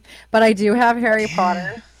expensive. But I do have Harry Yeah.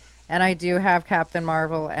 Potter, and I do have Captain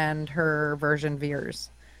Marvel and her version Veers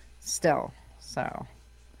still. So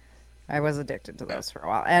I was addicted to those for a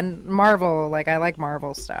while. And Marvel, like I like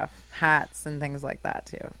Marvel stuff, hats and things like that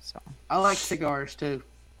too. So I like cigars too.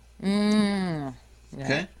 yeah.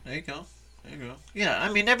 Okay, there you go. There you go. Yeah,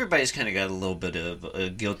 I mean, everybody's kind of got a little bit of a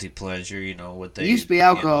guilty pleasure, what It they. used to be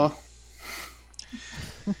alcohol.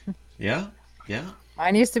 Yeah, yeah.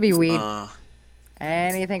 Mine used to be weed. Uh,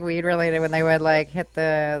 Anything weed related when they would like hit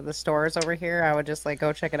the stores over here, I would just like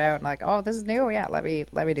go check it out and like, oh, this is new. Yeah, let me do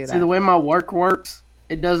See, the that. way my work works,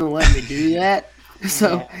 it doesn't let me do that.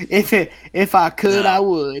 So if I could, I no.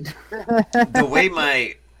 would. The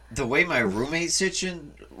way my roommate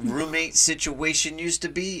situation used to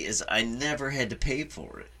be is I never had to pay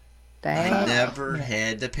for it. I Dang. never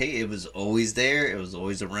had to pay. It was always there. It was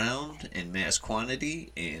always around in mass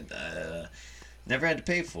quantity, and never had to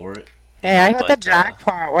pay for it. Hey, I hit the But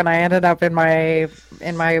jackpot when I ended up in my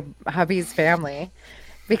hubby's family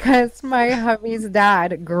because my hubby's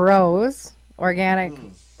dad grows organic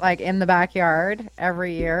like in the backyard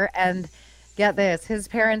every year and get this, his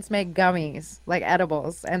parents make gummies, like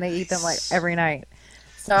edibles, and they eat them like nice. every night.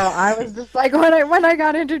 So I was just like when I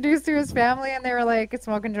got introduced to his family and they were like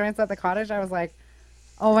smoking joints at the cottage, I was like,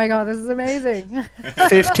 "Oh my God, this is amazing."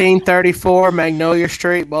 1534 Magnolia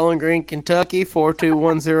Street, Bowling Green, Kentucky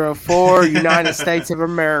 42104, United States of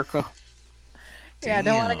America. Yeah, I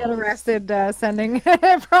don't want to get Damn. arrested sending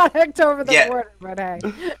product over the Yeah. border, but hey.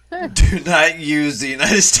 Do not use the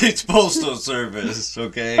United States Postal Service,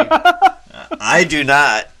 okay? I do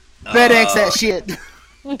not. FedEx that shit.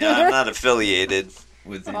 Yeah, I'm not affiliated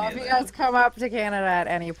with any Well, of if you that. guys come up to Canada at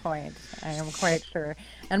any point, I am quite sure.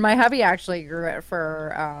 And my hubby actually grew it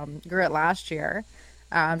last year.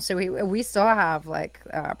 So we still have like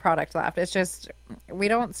product left. It's just we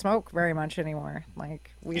don't smoke very much anymore.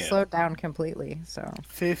 Like we Yeah. slowed down completely. So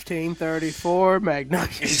 1534 Magnolia.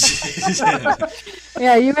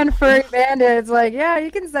 yeah, even furry bandits like, yeah,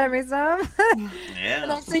 you can send me some. Yeah.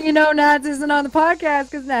 Next thing you know, Nats isn't on the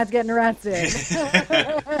podcast because Nat's getting arrested.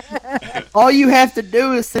 All you have to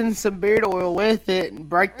do is send some beard oil with it and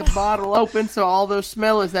break the bottle open so all those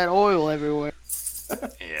smell is that oil everywhere.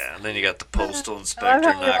 Yeah, and then you got the postal I love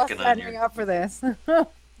inspector how you're all knocking on setting me your. up for this.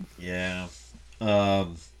 Yeah.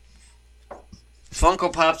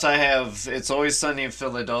 Funko Pops, I have. It's Always Sunny in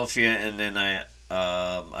Philadelphia, and then I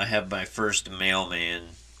have my first mailman.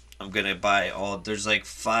 I'm gonna buy all. There's like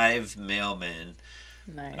 5 mailmen.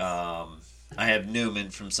 Nice. I have Newman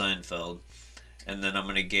from Seinfeld, and then I'm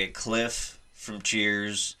gonna get Cliff from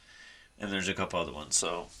Cheers, and there's a couple other ones.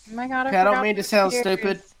 So Oh my God, Okay, I don't forgot mean to the sound Cheers.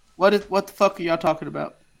 stupid. What the fuck are y'all talking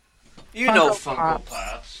about? you know Funko Funko Pops.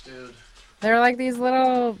 Pops, dude. They're like these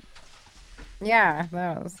little, yeah,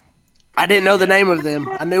 those. I didn't know the name of them.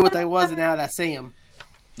 I knew what they was, and now that I see them.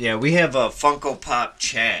 Yeah, we have a Funko Pop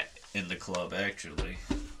chat in the club actually,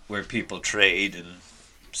 where people trade and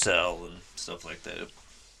sell and stuff like that.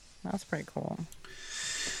 That's pretty cool.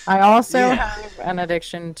 I also Yeah. have an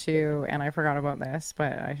addiction to, and I forgot about this,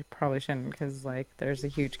 but I probably shouldn't because like there's a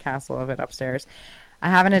huge castle of it upstairs. I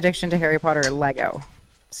have an addiction to Harry Potter Lego.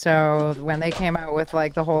 So when they came out with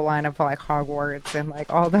like the whole line of like Hogwarts and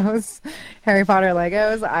like all those Harry Potter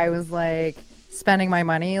Legos, I was like spending my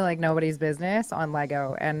money like nobody's business on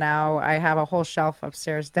Lego. And now I have a whole shelf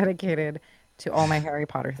upstairs dedicated to all my Harry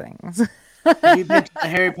Potter things. Have you been to the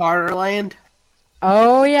Harry Potter land?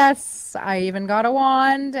 Oh yes, I even got a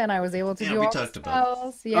wand and I was able to Yeah, do we all the talked about it.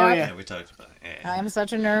 spells. Oh, Yeah, yeah. Yeah, we talked about it. Yeah. I'm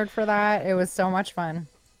such a nerd for that. It was so much fun.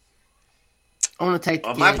 I want to take the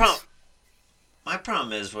Well, kids. my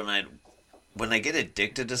problem is when I get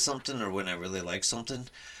addicted to something or when I really like something,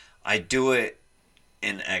 I do it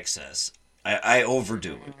in excess. I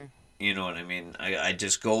overdo it. You know what I mean? I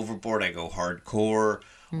just go overboard. I go hardcore,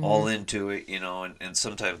 all into it. And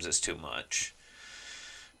sometimes it's too much.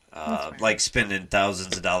 Like spending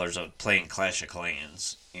thousands of dollars on playing Clash of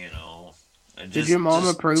Clans. Did your mom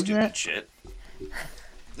just approve stupid that? shit.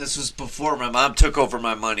 This was before my mom took over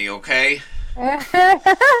my money. Okay.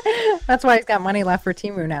 That's why he's got money left for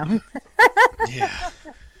Timu now. Yeah.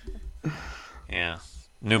 Yeah.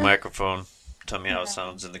 New microphone. Tell me how it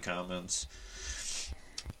sounds in the comments.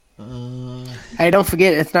 Hey, don't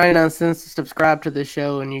forget, it's 99 cents to subscribe to this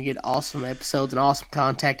show, and you get awesome episodes and awesome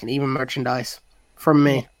contact and even merchandise from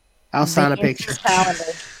me. I'll sign a picture.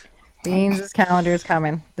 Beans' calendar is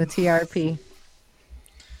coming. The TRP.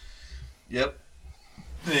 Yep.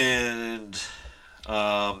 And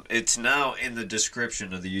It's now in the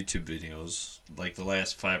description of the YouTube videos, like the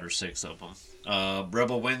last 5 or 6 of them.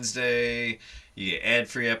 Rebel Wednesday, you get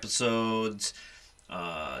ad-free episodes,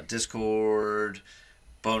 Discord,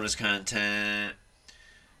 bonus content,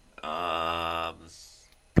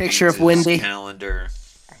 Picture of Beans' Wendy. calendar,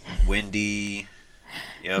 Wendy.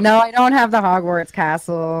 Yep. No, I don't have the Hogwarts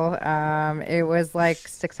castle. It was like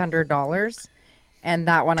 $600, and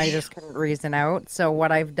that one I just couldn't reason out. So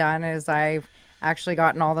what I've done is I've actually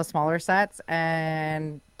gotten all the smaller sets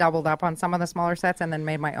and doubled up on some of the smaller sets, and then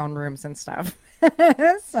made my own rooms and stuff.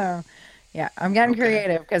 So, yeah, I'm getting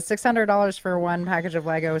creative because $600 for one package of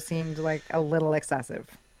Lego seemed like a little excessive.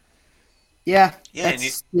 Yeah. Yeah, and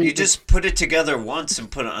you just put it together once and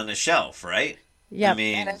put it on a shelf, right? Yeah, I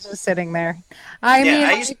mean, and it's just sitting there. I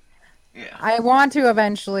want to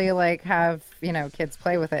eventually like have, kids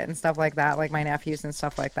play with it and stuff like that, like my nephews and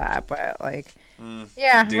stuff like that. But like,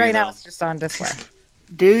 right now it's just on display.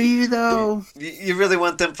 Do you though? You really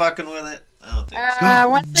want them fucking with it? I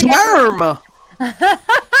don't think so.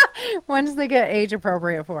 Once they get age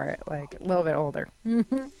appropriate for it, like a little bit older.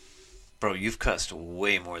 Bro, you've cussed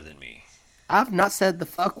way more than me. I've not said the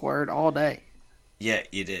fuck word all day. Yeah,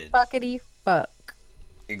 you did. Fuckity fuck.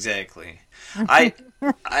 Exactly. I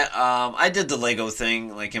did the Lego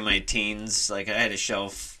thing like in my teens. Like I had a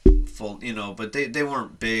shelf full, but they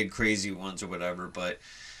weren't big, crazy ones or whatever. But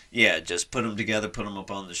yeah, just put them together, put them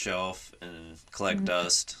up on the shelf, and collect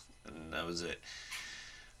dust, and that was it.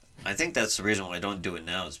 I think that's the reason why I don't do it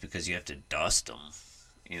now is because you have to dust them.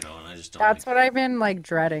 And I just don't. That's what I've been like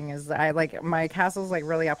dreading is I like my castle's like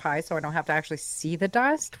really up high, so I don't have to actually see the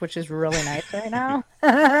dust, which is really nice right now.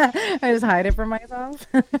 I just hide it from myself.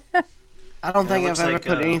 I don't think I've ever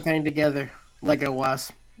put anything together Lego wise.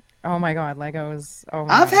 Oh my god, Legos! Oh,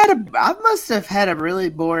 I must have had a really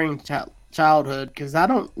boring childhood because I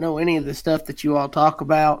don't know any of the stuff that you all talk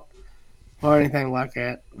about or anything like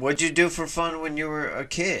that. What'd you do for fun when you were a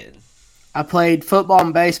kid? I played football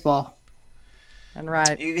and baseball. And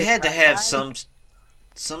right, you had to have some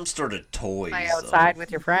sort of toys. Play outside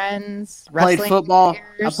with your friends. Played football.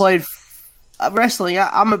 I played wrestling.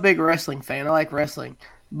 I'm a big wrestling fan. I like wrestling,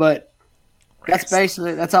 but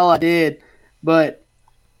that's all I did. But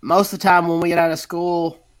most of the time when we get out of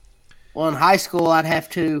school, in high school, I'd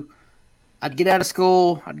get out of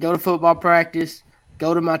school, I'd go to football practice,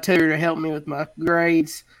 go to my tutor to help me with my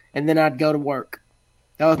grades, and then I'd go to work.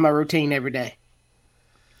 That was my routine every day.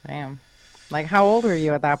 Damn. Like, how old were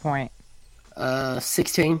you at that point?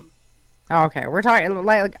 16. Oh, okay. We're talking,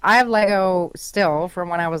 like, I have Lego still from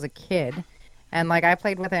when I was a kid. And, like, I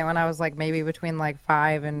played with it when I was, like, maybe between, like,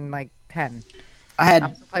 5 and, like, 10. I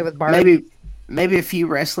had play with Barbie. Maybe a few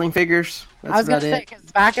wrestling figures. That's I was going to say,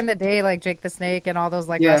 because back in the day, like, Jake the Snake and all those,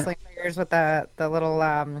 like, wrestling figures with the little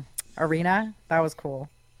arena, that was cool.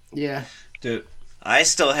 Yeah. Dude, I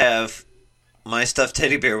still have my stuffed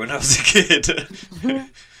teddy bear when I was a kid.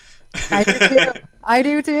 I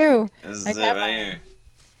do too. This is it right here.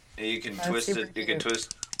 You can twist it. You can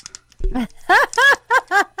twist.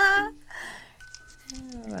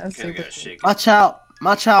 That's super cool.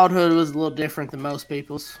 My childhood was a little different than most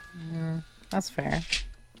people's. That's fair.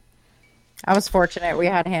 I was fortunate. We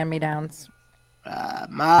had hand-me-downs.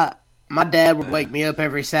 My dad would wake me up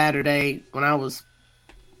every Saturday when I was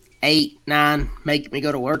 8, 9, make me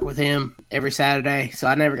go to work with him every Saturday. So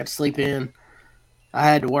I never got to sleep in. I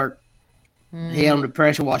had to work. He owned a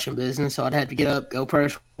pressure washing business, so I'd have to get up, go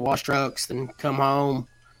pressure wash trucks, then come home.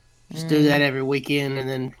 Just do that every weekend, and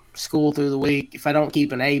then school through the week. If I don't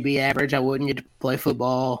keep an A/B average, I wouldn't get to play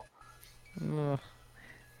football.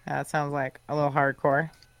 That sounds like a little hardcore.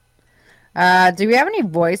 Do we have any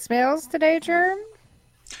voicemails today, Germ?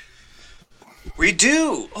 We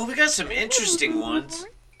do. Oh, we got some interesting ones.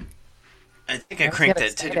 I think I cranked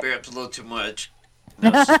that teddy bear up a little too much.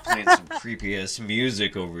 Now she's playing some creepy ass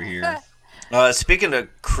music over here. Speaking of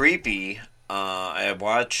creepy, I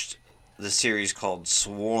watched the series called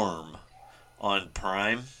Swarm on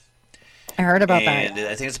Prime. I heard about that. And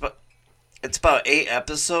I think it's about 8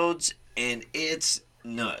 episodes, and it's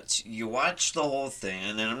nuts. You watch the whole thing,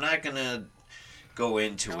 and then I'm not gonna go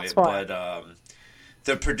into it, but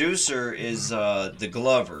the producer is the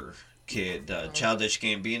Glover kid, Childish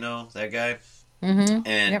Gambino, that guy,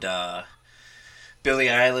 and Billie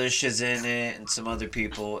Eilish is in it, and some other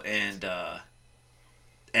people, and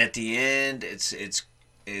at the end,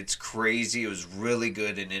 it's crazy. It was really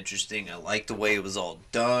good and interesting. I like the way it was all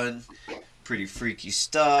done. Pretty freaky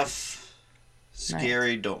stuff.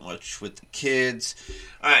 Scary. Nice. Don't watch with the kids.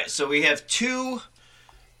 All right, so we have 2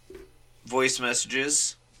 voice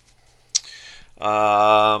messages.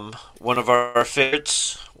 One of our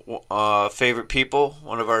favorites, favorite people,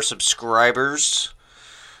 one of our subscribers,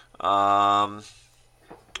 Mr.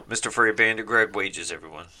 Furry Bandit. Grab wages,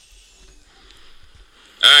 everyone.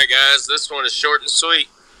 All right, guys, this one is short and sweet.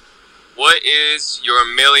 What is your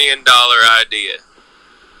 $1 million idea?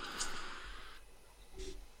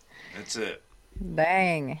 That's it.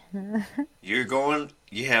 Dang. You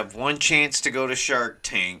have one chance to go to Shark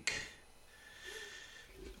Tank.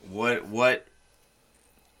 What's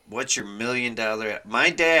your $1 million?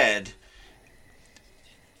 My dad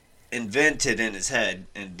invented in his head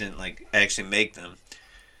and didn't actually make them.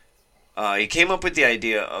 He came up with the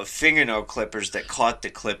idea of fingernail clippers that caught the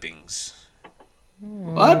clippings.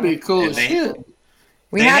 Well, that'd be cool as shit.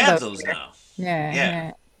 They have those now.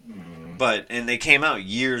 Yeah. And they came out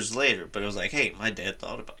years later. But it was like, hey, my dad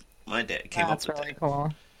came up with that. That's really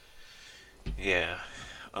cool. Yeah.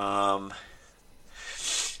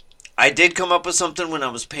 I did come up with something when I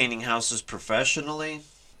was painting houses professionally.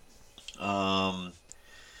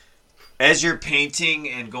 As you're painting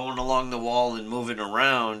and going along the wall and moving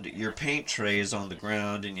around, your paint tray is on the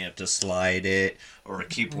ground and you have to slide it or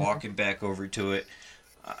keep walking back over to it.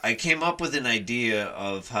 I came up with an idea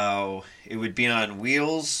of how it would be on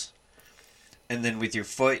wheels, and then with your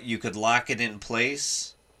foot you could lock it in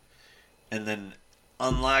place and then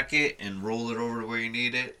unlock it and roll it over to where you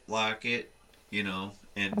need it, lock it, and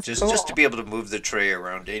That's just cool. just to be able to move the tray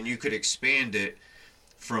around. And you could expand it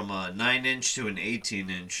from a 9-inch to an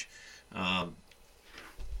 18-inch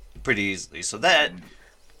pretty easily. So that's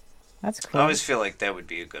cool. I always feel like that would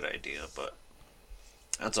be a good idea, but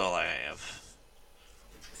that's all I have.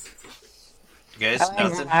 You guys,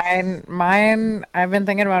 nothing? Mine, I've been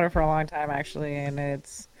thinking about it for a long time, actually, and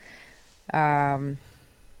it's has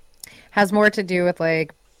more to do with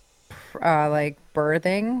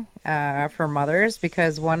birthing for mothers,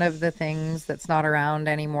 because one of the things that's not around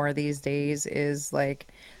anymore these days is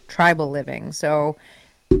tribal living. So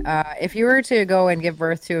if you were to go and give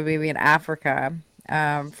birth to a baby in Africa,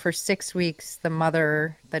 for 6 weeks, the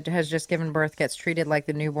mother that has just given birth gets treated like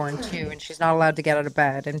the newborn too, and she's not allowed to get out of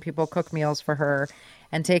bed, and people cook meals for her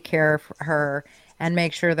and take care of her and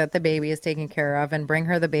make sure that the baby is taken care of and bring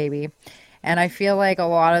her the baby. And I feel like a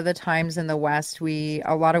lot of the times in the West,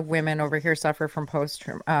 a lot of women over here suffer from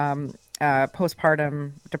postpartum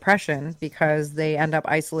depression because they end up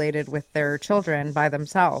isolated with their children by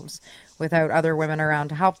themselves without other women around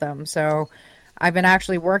to help them. So I've been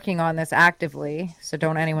actually working on this actively, so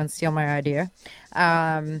don't anyone steal my idea.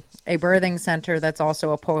 A birthing center that's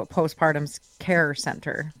also a postpartum care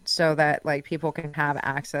center, so that people can have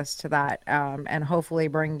access to that, and hopefully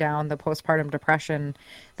bring down the postpartum depression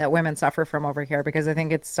that women suffer from over here, because I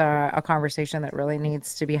think it's a conversation that really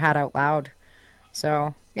needs to be had out loud.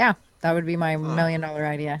 So yeah, that would be my $1 million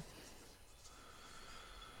idea.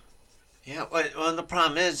 Yeah, well, the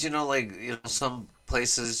problem is, some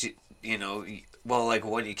places,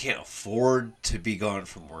 when you can't afford to be gone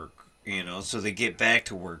from work, so they get back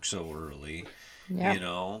to work so early, Yep.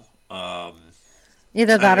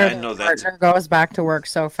 Either that or the partner goes back to work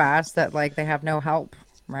so fast that they have no help,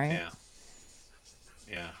 right?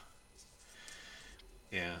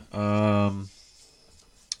 Yeah.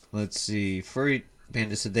 Let's see. Furry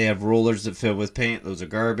Panda said they have rollers that fill with paint. Those are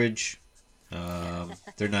garbage.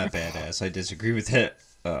 They're not badass. I disagree with that.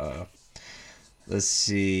 Let's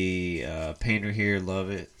see. Painter here, love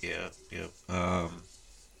it. Yep.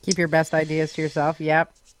 Keep your best ideas to yourself.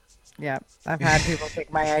 Yep. I've had people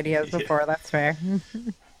take my ideas before. That's fair.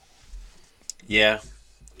 Yeah.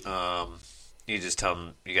 You just tell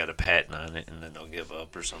them you got a patent on it, and then they'll give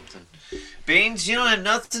up or something. Beans, you don't have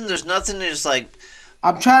nothing. There's nothing. There's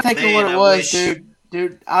I'm trying to think of what it was,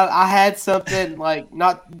 dude. I had something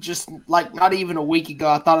not even a week ago.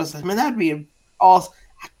 I thought I was man, that'd be awesome.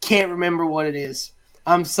 I can't remember what it is.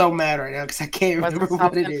 I'm so mad right now because I can't remember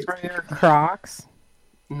what it is. For your Crocs?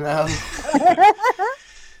 No.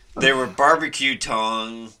 They were barbecue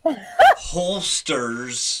tongue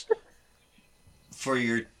holsters for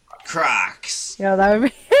your Crocs. Yeah,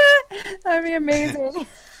 that'd be amazing.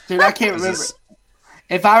 Dude, I can't remember.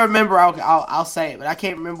 If I remember, I'll say it, but I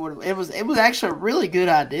can't remember what it was. It was actually a really good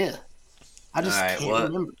idea. I just can't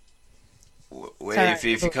remember. If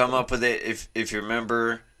you come up with it, if you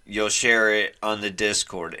remember, you'll share it on the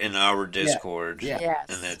Discord, in our Discord. Yeah. Yes.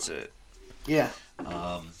 And that's it. Yeah.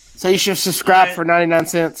 So you should subscribe for 99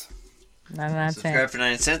 cents. 99 Subscribe cents. for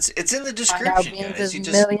 99 cents. It's in the Find out description, Beans' guys.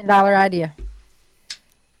 $1 million idea.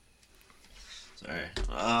 Sorry.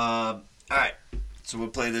 All right. So we'll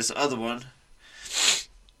play this other one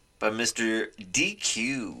by Mr.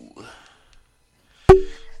 DQ.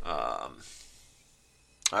 All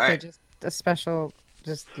right. So just a special,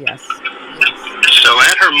 yes. So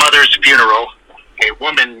at her her mother's funeral, a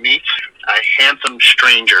woman meets a handsome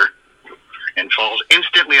stranger and falls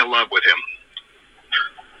instantly in love with him.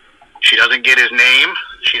 She doesn't get his name.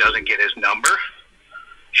 She doesn't get his number.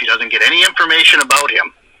 She doesn't get any information about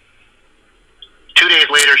him. 2 days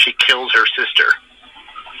later, she kills her sister.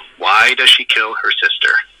 Why does she kill her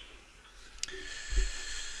sister?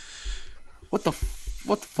 What the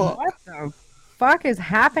fuck? What the fuck is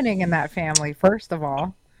happening in that family? First of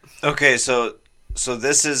all. Okay, so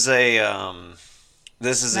this is a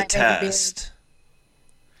test.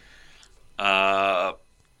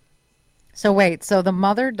 So wait, so the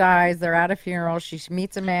mother dies. They're at a funeral. She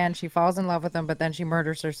meets a man. She falls in love with him, but then she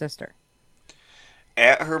murders her sister.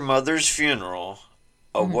 At her mother's funeral,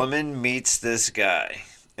 a woman meets this guy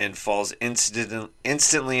and falls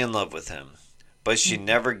instantly in love with him, but she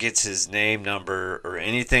never gets his name, number, or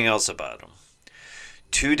anything else about him.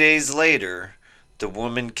 2 days later, the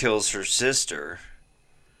woman kills her sister.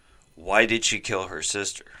 Why did she kill her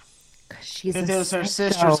sister? Because it was her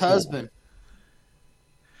sister's husband.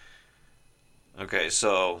 Okay,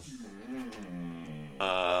 so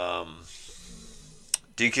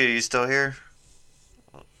DQ, you still here?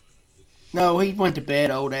 No, he went to bed,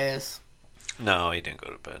 old ass. No, he didn't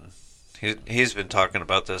go to bed. He's been talking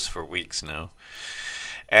about this for weeks now.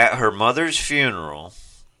 At her mother's funeral,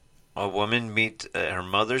 a woman meets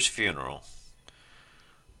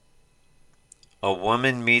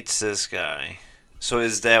this guy. So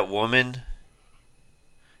is that woman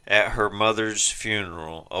at her mother's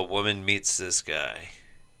funeral? A woman meets this guy.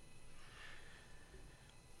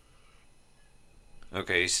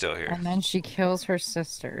 Okay, he's still here. And then she kills her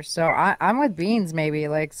sister. So I'm with Beans, maybe.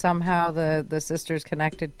 Like, somehow the sister's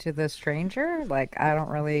connected to the stranger. Like,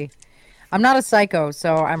 I'm not a psycho,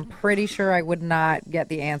 so I'm pretty sure I would not get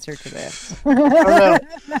the answer to this. Oh,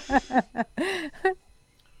 no.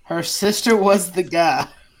 Her sister was the guy.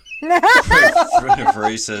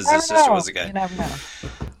 Free says his sister was the guy. You never know.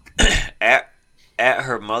 At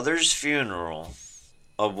her mother's funeral,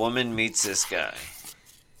 a woman meets this guy.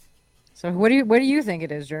 So what do you think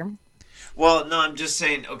it is, Germ? Well, no, I'm just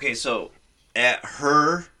saying. Okay, so at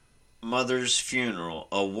her mother's funeral,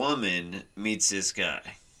 a woman meets this guy.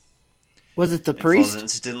 Was it the priest? Falls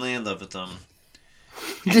instantly in love with him.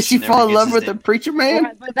 Did she fall in love with the preacher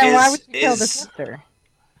man? But then why would she kill the sister?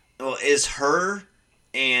 Well, is her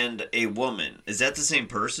and a woman, is that the same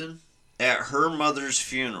person? At her mother's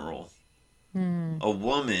funeral, a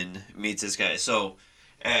woman meets this guy. So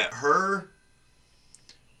at her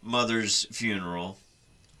mother's funeral,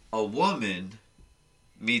 a woman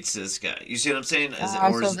meets this guy. You see what I'm saying?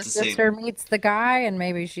 So the sister meets the guy, and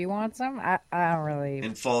maybe she wants him. I don't really.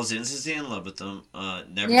 And falls instantly in love with him.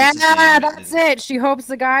 That's it. She hopes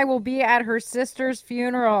the guy will be at her sister's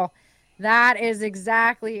funeral. That is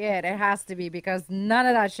exactly it. It has to be, because none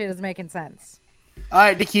of that shit is making sense. All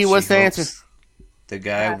right, Dickie, what's the answer? The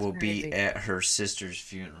guy will be at her sister's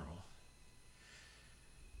funeral.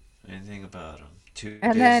 Anything about him? 2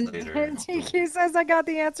 days later. And TQ says, I got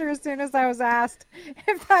the answer as soon as I was asked.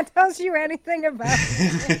 If that tells you anything about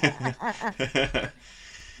it.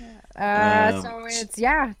 So it's,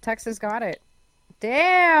 Texas got it.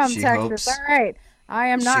 Damn, Texas. All right. I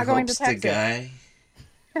am not going to Texas. The guy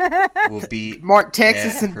will be Mark,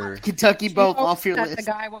 Texas and Kentucky both off your list. The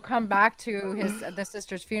guy will come back to the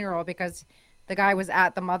sister's funeral because the guy was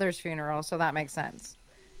at the mother's funeral, so that makes sense.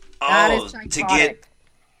 To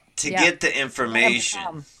get the information.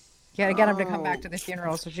 You gotta get him to come back to the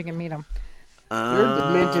funeral so she can meet him. You're a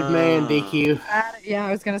demented man, DQ.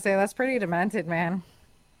 I was gonna say that's pretty demented, man.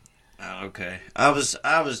 Okay. I guess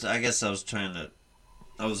I was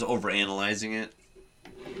overanalyzing it.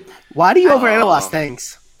 Why do you overanalyze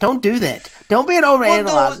things? Don't do that. Don't be an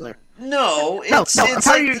overanalyzer. No, it's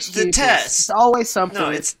like the test. It's always something. No,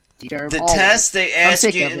 it's the test they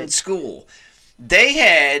ask you in school. They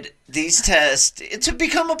had these tests to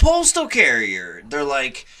become a postal carrier. They're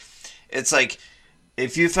like, it's like,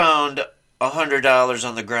 if you found $100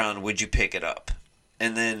 on the ground, would you pick it up?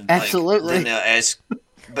 And then absolutely. Then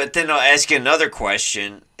they'll ask you another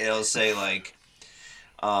question. It'll say like,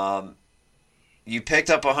 you picked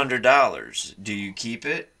up $100. Do you keep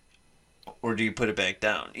it, or do you put it back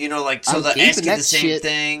down? You know, like, so they'll ask you the same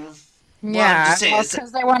thing. Yeah,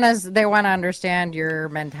 because they want to understand your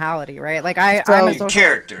mentality, right? Like I'm a social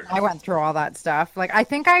character. I went through all that stuff. Like, I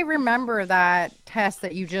think I remember that test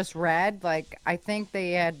that you just read. Like, I think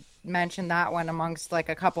they had mentioned that one amongst like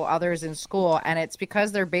a couple others in school, and it's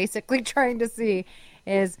because they're basically trying to see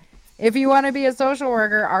is if you want to be a social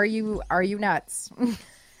worker, are you nuts? Or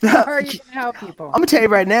are you gonna help people? I'm gonna tell you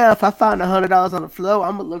right now, if I find $100 on the floor,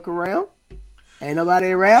 I'm gonna look around. Ain't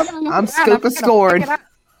nobody around. I'm scooping, scoring.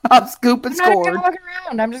 I'm scooping I'm not even scored. gonna look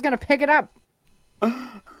around. I'm just gonna pick it up.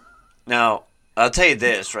 Now, I'll tell you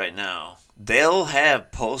this right now. They'll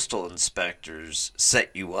have postal inspectors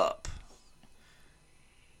set you up.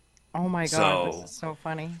 Oh my god, So- this is so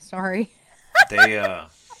funny. Sorry. They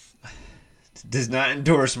does not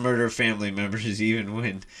endorse murder of family members even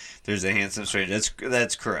when there's a handsome stranger.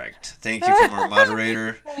 That's correct. Thank you from our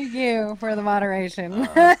moderator. Thank you for the moderation.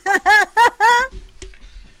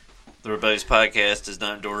 The Rebellious Podcast does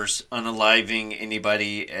not endorse unaliving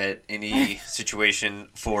anybody at any situation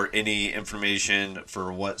for any information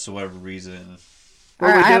for whatsoever reason. Well,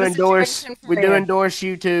 All right, I we have do a endorse. situation for We do you. endorse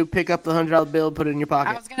you to pick up the $100 bill, and put it in your I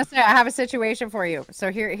pocket. was gonna say I have a situation for you.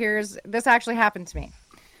 So here's this actually happened to me.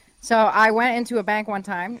 So I went into a bank one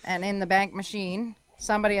time, and in the bank machine,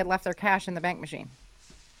 somebody had left their cash in the bank machine.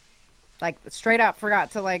 Like straight up, forgot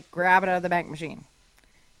to like grab it out of the bank machine.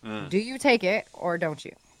 Do you take it or don't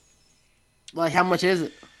you? Like, how much is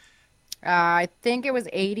it? I think it was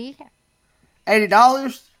 80.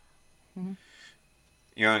 $80?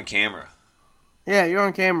 You're on camera. Yeah, you're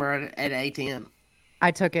on camera at ATM.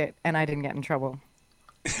 I took it and I didn't get in trouble.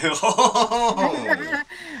 Oh.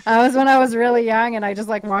 I was when I was really young, and I just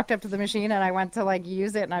like walked up to the machine and I went to like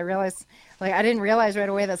use it, and I realized like I didn't realize right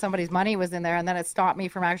away that somebody's money was in there, and then it stopped me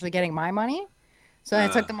from actually getting my money. So I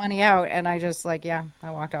took the money out and I just like I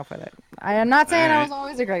walked off with it. I am not saying I was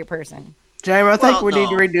always a great person. Jamie, I think Well, we need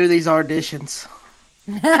to no. redo these auditions.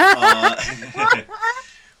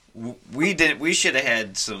 We should have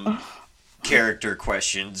had some character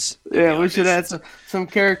questions. to Yeah, be we should honest. add some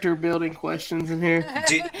character building questions in here.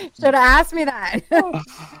 Should have asked me that.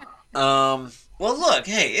 Well, look,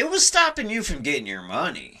 hey, it was stopping you from getting your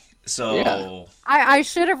money. So, Yeah. I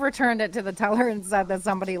should have returned it to the teller and said that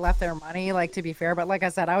somebody left their money, like, to be fair. But like I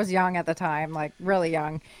said, I was young at the time, like really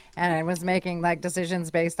young, and I was making like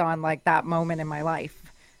decisions based on like that moment in my life,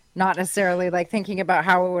 not necessarily like thinking about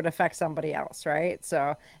how it would affect somebody else, right?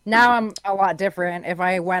 So now I'm a lot different. If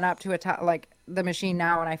I went up to like the machine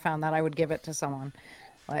now and I found that, I would give it to someone.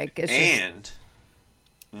 Like it's just, and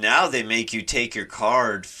now they make you take your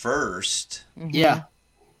card first. Yeah.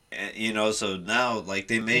 And, so now like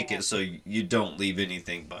they make it so you don't leave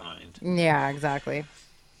anything behind. yeah, exactly.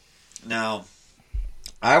 Now,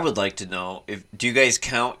 I would like to know do you guys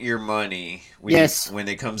count your money when Yes. when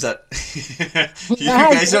it comes up? You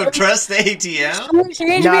guys don't trust the ATM?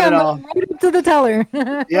 Change Not me at I'm all. going right up to the teller.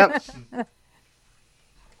 Yep.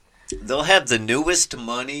 They'll have the newest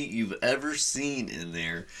money you've ever seen in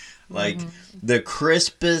there. Like the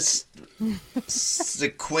crispest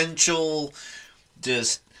sequential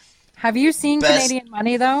just Have you seen Best- Canadian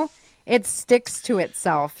money though? It sticks to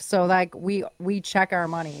itself. So like we check our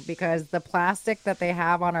money because the plastic that they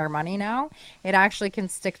have on our money now, it actually can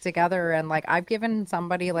stick together. And like I've given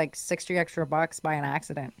somebody like 60 extra bucks by an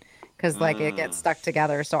accident because like it gets stuck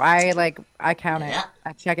together. So I count it. Yeah.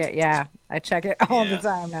 I check it. Yeah, I check it all the Yeah.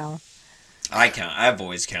 time now. I've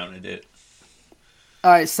always counted it. All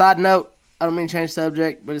right, side note. I don't mean to change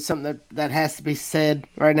subject, but it's something that has to be said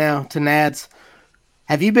right now to Nads.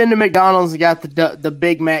 Have you been to McDonald's and got the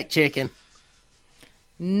Big Mac chicken?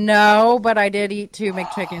 No, but I did eat 2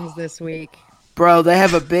 McChickens this week. Bro, they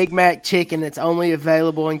have a Big Mac chicken that's only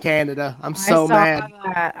available in Canada. I'm so mad.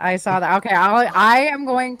 I saw that. Okay, I am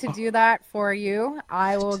going to do that for you.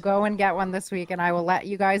 I will go and get one this week, and I will let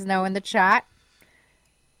you guys know in the chat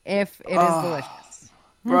if it is delicious.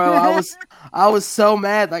 Bro, I was so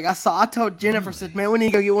mad. Like I told Jennifer, I said, man, we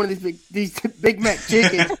need to go get one of these Big Mac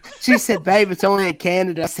chickens. She said, babe, it's only in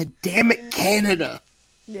Canada. I said, damn it, Canada.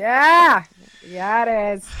 Yeah, it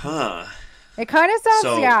is. Huh. It kind of sounds.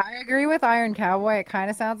 So- Yeah, I agree with Iron Cowboy. It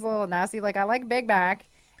kind of sounds a little nasty. Like I like Big Mac,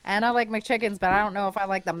 and I like McChickens, but I don't know if I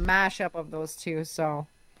like the mashup of those two. So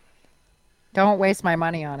don't waste my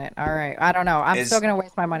money on it. All right, I don't know. I'm still gonna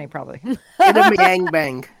waste my money probably. Get a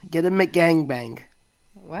McGangbang. Get a McGangbang.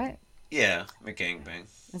 What Yeah, McGangbang.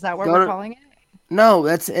 is that? What Go we're to- calling it? No,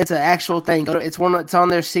 it's an actual thing. It's one that's on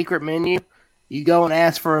their secret menu. You go and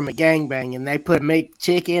ask for a McGangbang, and they put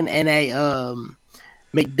McChicken and a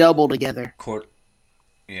McDouble together.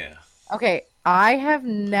 Yeah. Okay, I have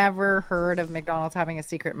never heard of McDonald's having a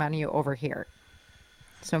secret menu over here.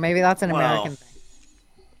 So maybe that's an Well, American thing.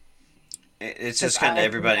 It's just Because kind of I've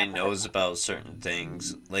everybody never- knows about certain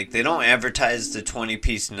things. Like they don't advertise the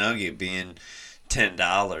 20-piece nugget being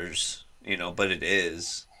 $10, but it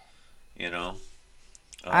is,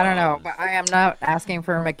 I don't know, but I am not asking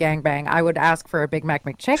for a McGangbang. I would ask for a Big Mac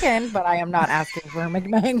McChicken, but I am not asking for a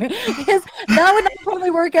McBang because that would not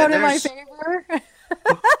probably work out in my there's- favor.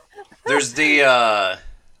 There's the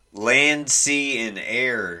land, sea, and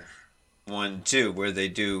air one too, where they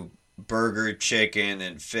do burger, chicken,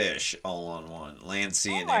 and fish all on one. Land,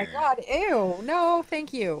 sea, and Oh my air. God, ew. No,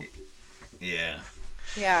 thank you. Yeah.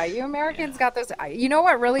 Yeah, you Americans got this. You know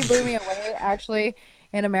what really blew me away, actually,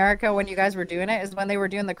 in America when you guys were doing it is when they were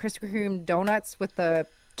doing the Krispy Kreme donuts with the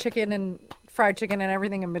chicken and fried chicken and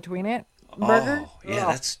everything in between it. Burger. Oh, yeah,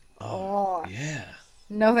 that's... Oh, yeah.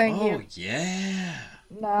 no, thank you. Oh, yeah.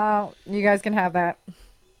 No, you guys can have that.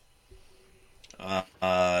 No,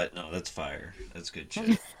 that's fire. That's good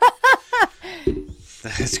shit.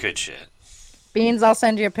 That's good shit. Beans, I'll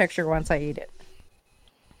send you a picture once I eat it.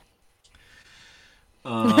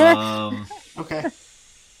 Okay.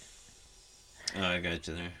 Oh, I got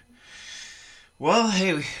you there. Well,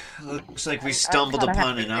 hey, looks like we stumbled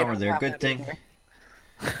upon an hour there. Good thing.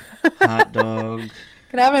 Hot dog.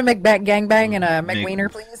 Can I have a McGangbang and a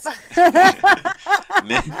McWiener, please?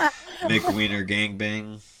 McWiener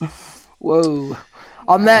gangbang. Whoa.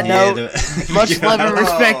 On that note, much love and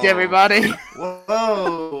respect, everybody. Whoa.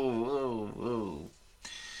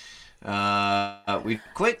 We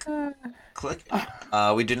click.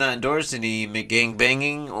 We do not endorse any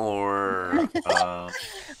McGangbanging or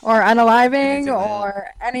unaliving or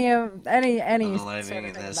any unaliving sort of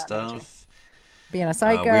and that nature. stuff. Being a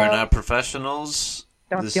psycho. We are not professionals.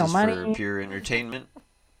 Don't this steal is money. for pure entertainment.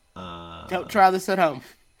 Don't try this at home.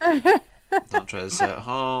 Don't try this at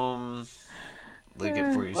home. Lick it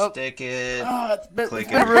before you stick it. Click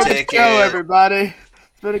it's been a real good show, everybody.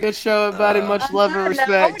 It's been a good show, everybody. Much love and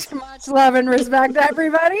respect. Much love and respect,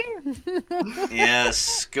 everybody.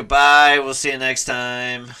 Yes. Goodbye. We'll see you next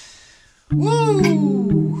time.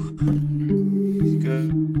 Woo!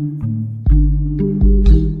 Good.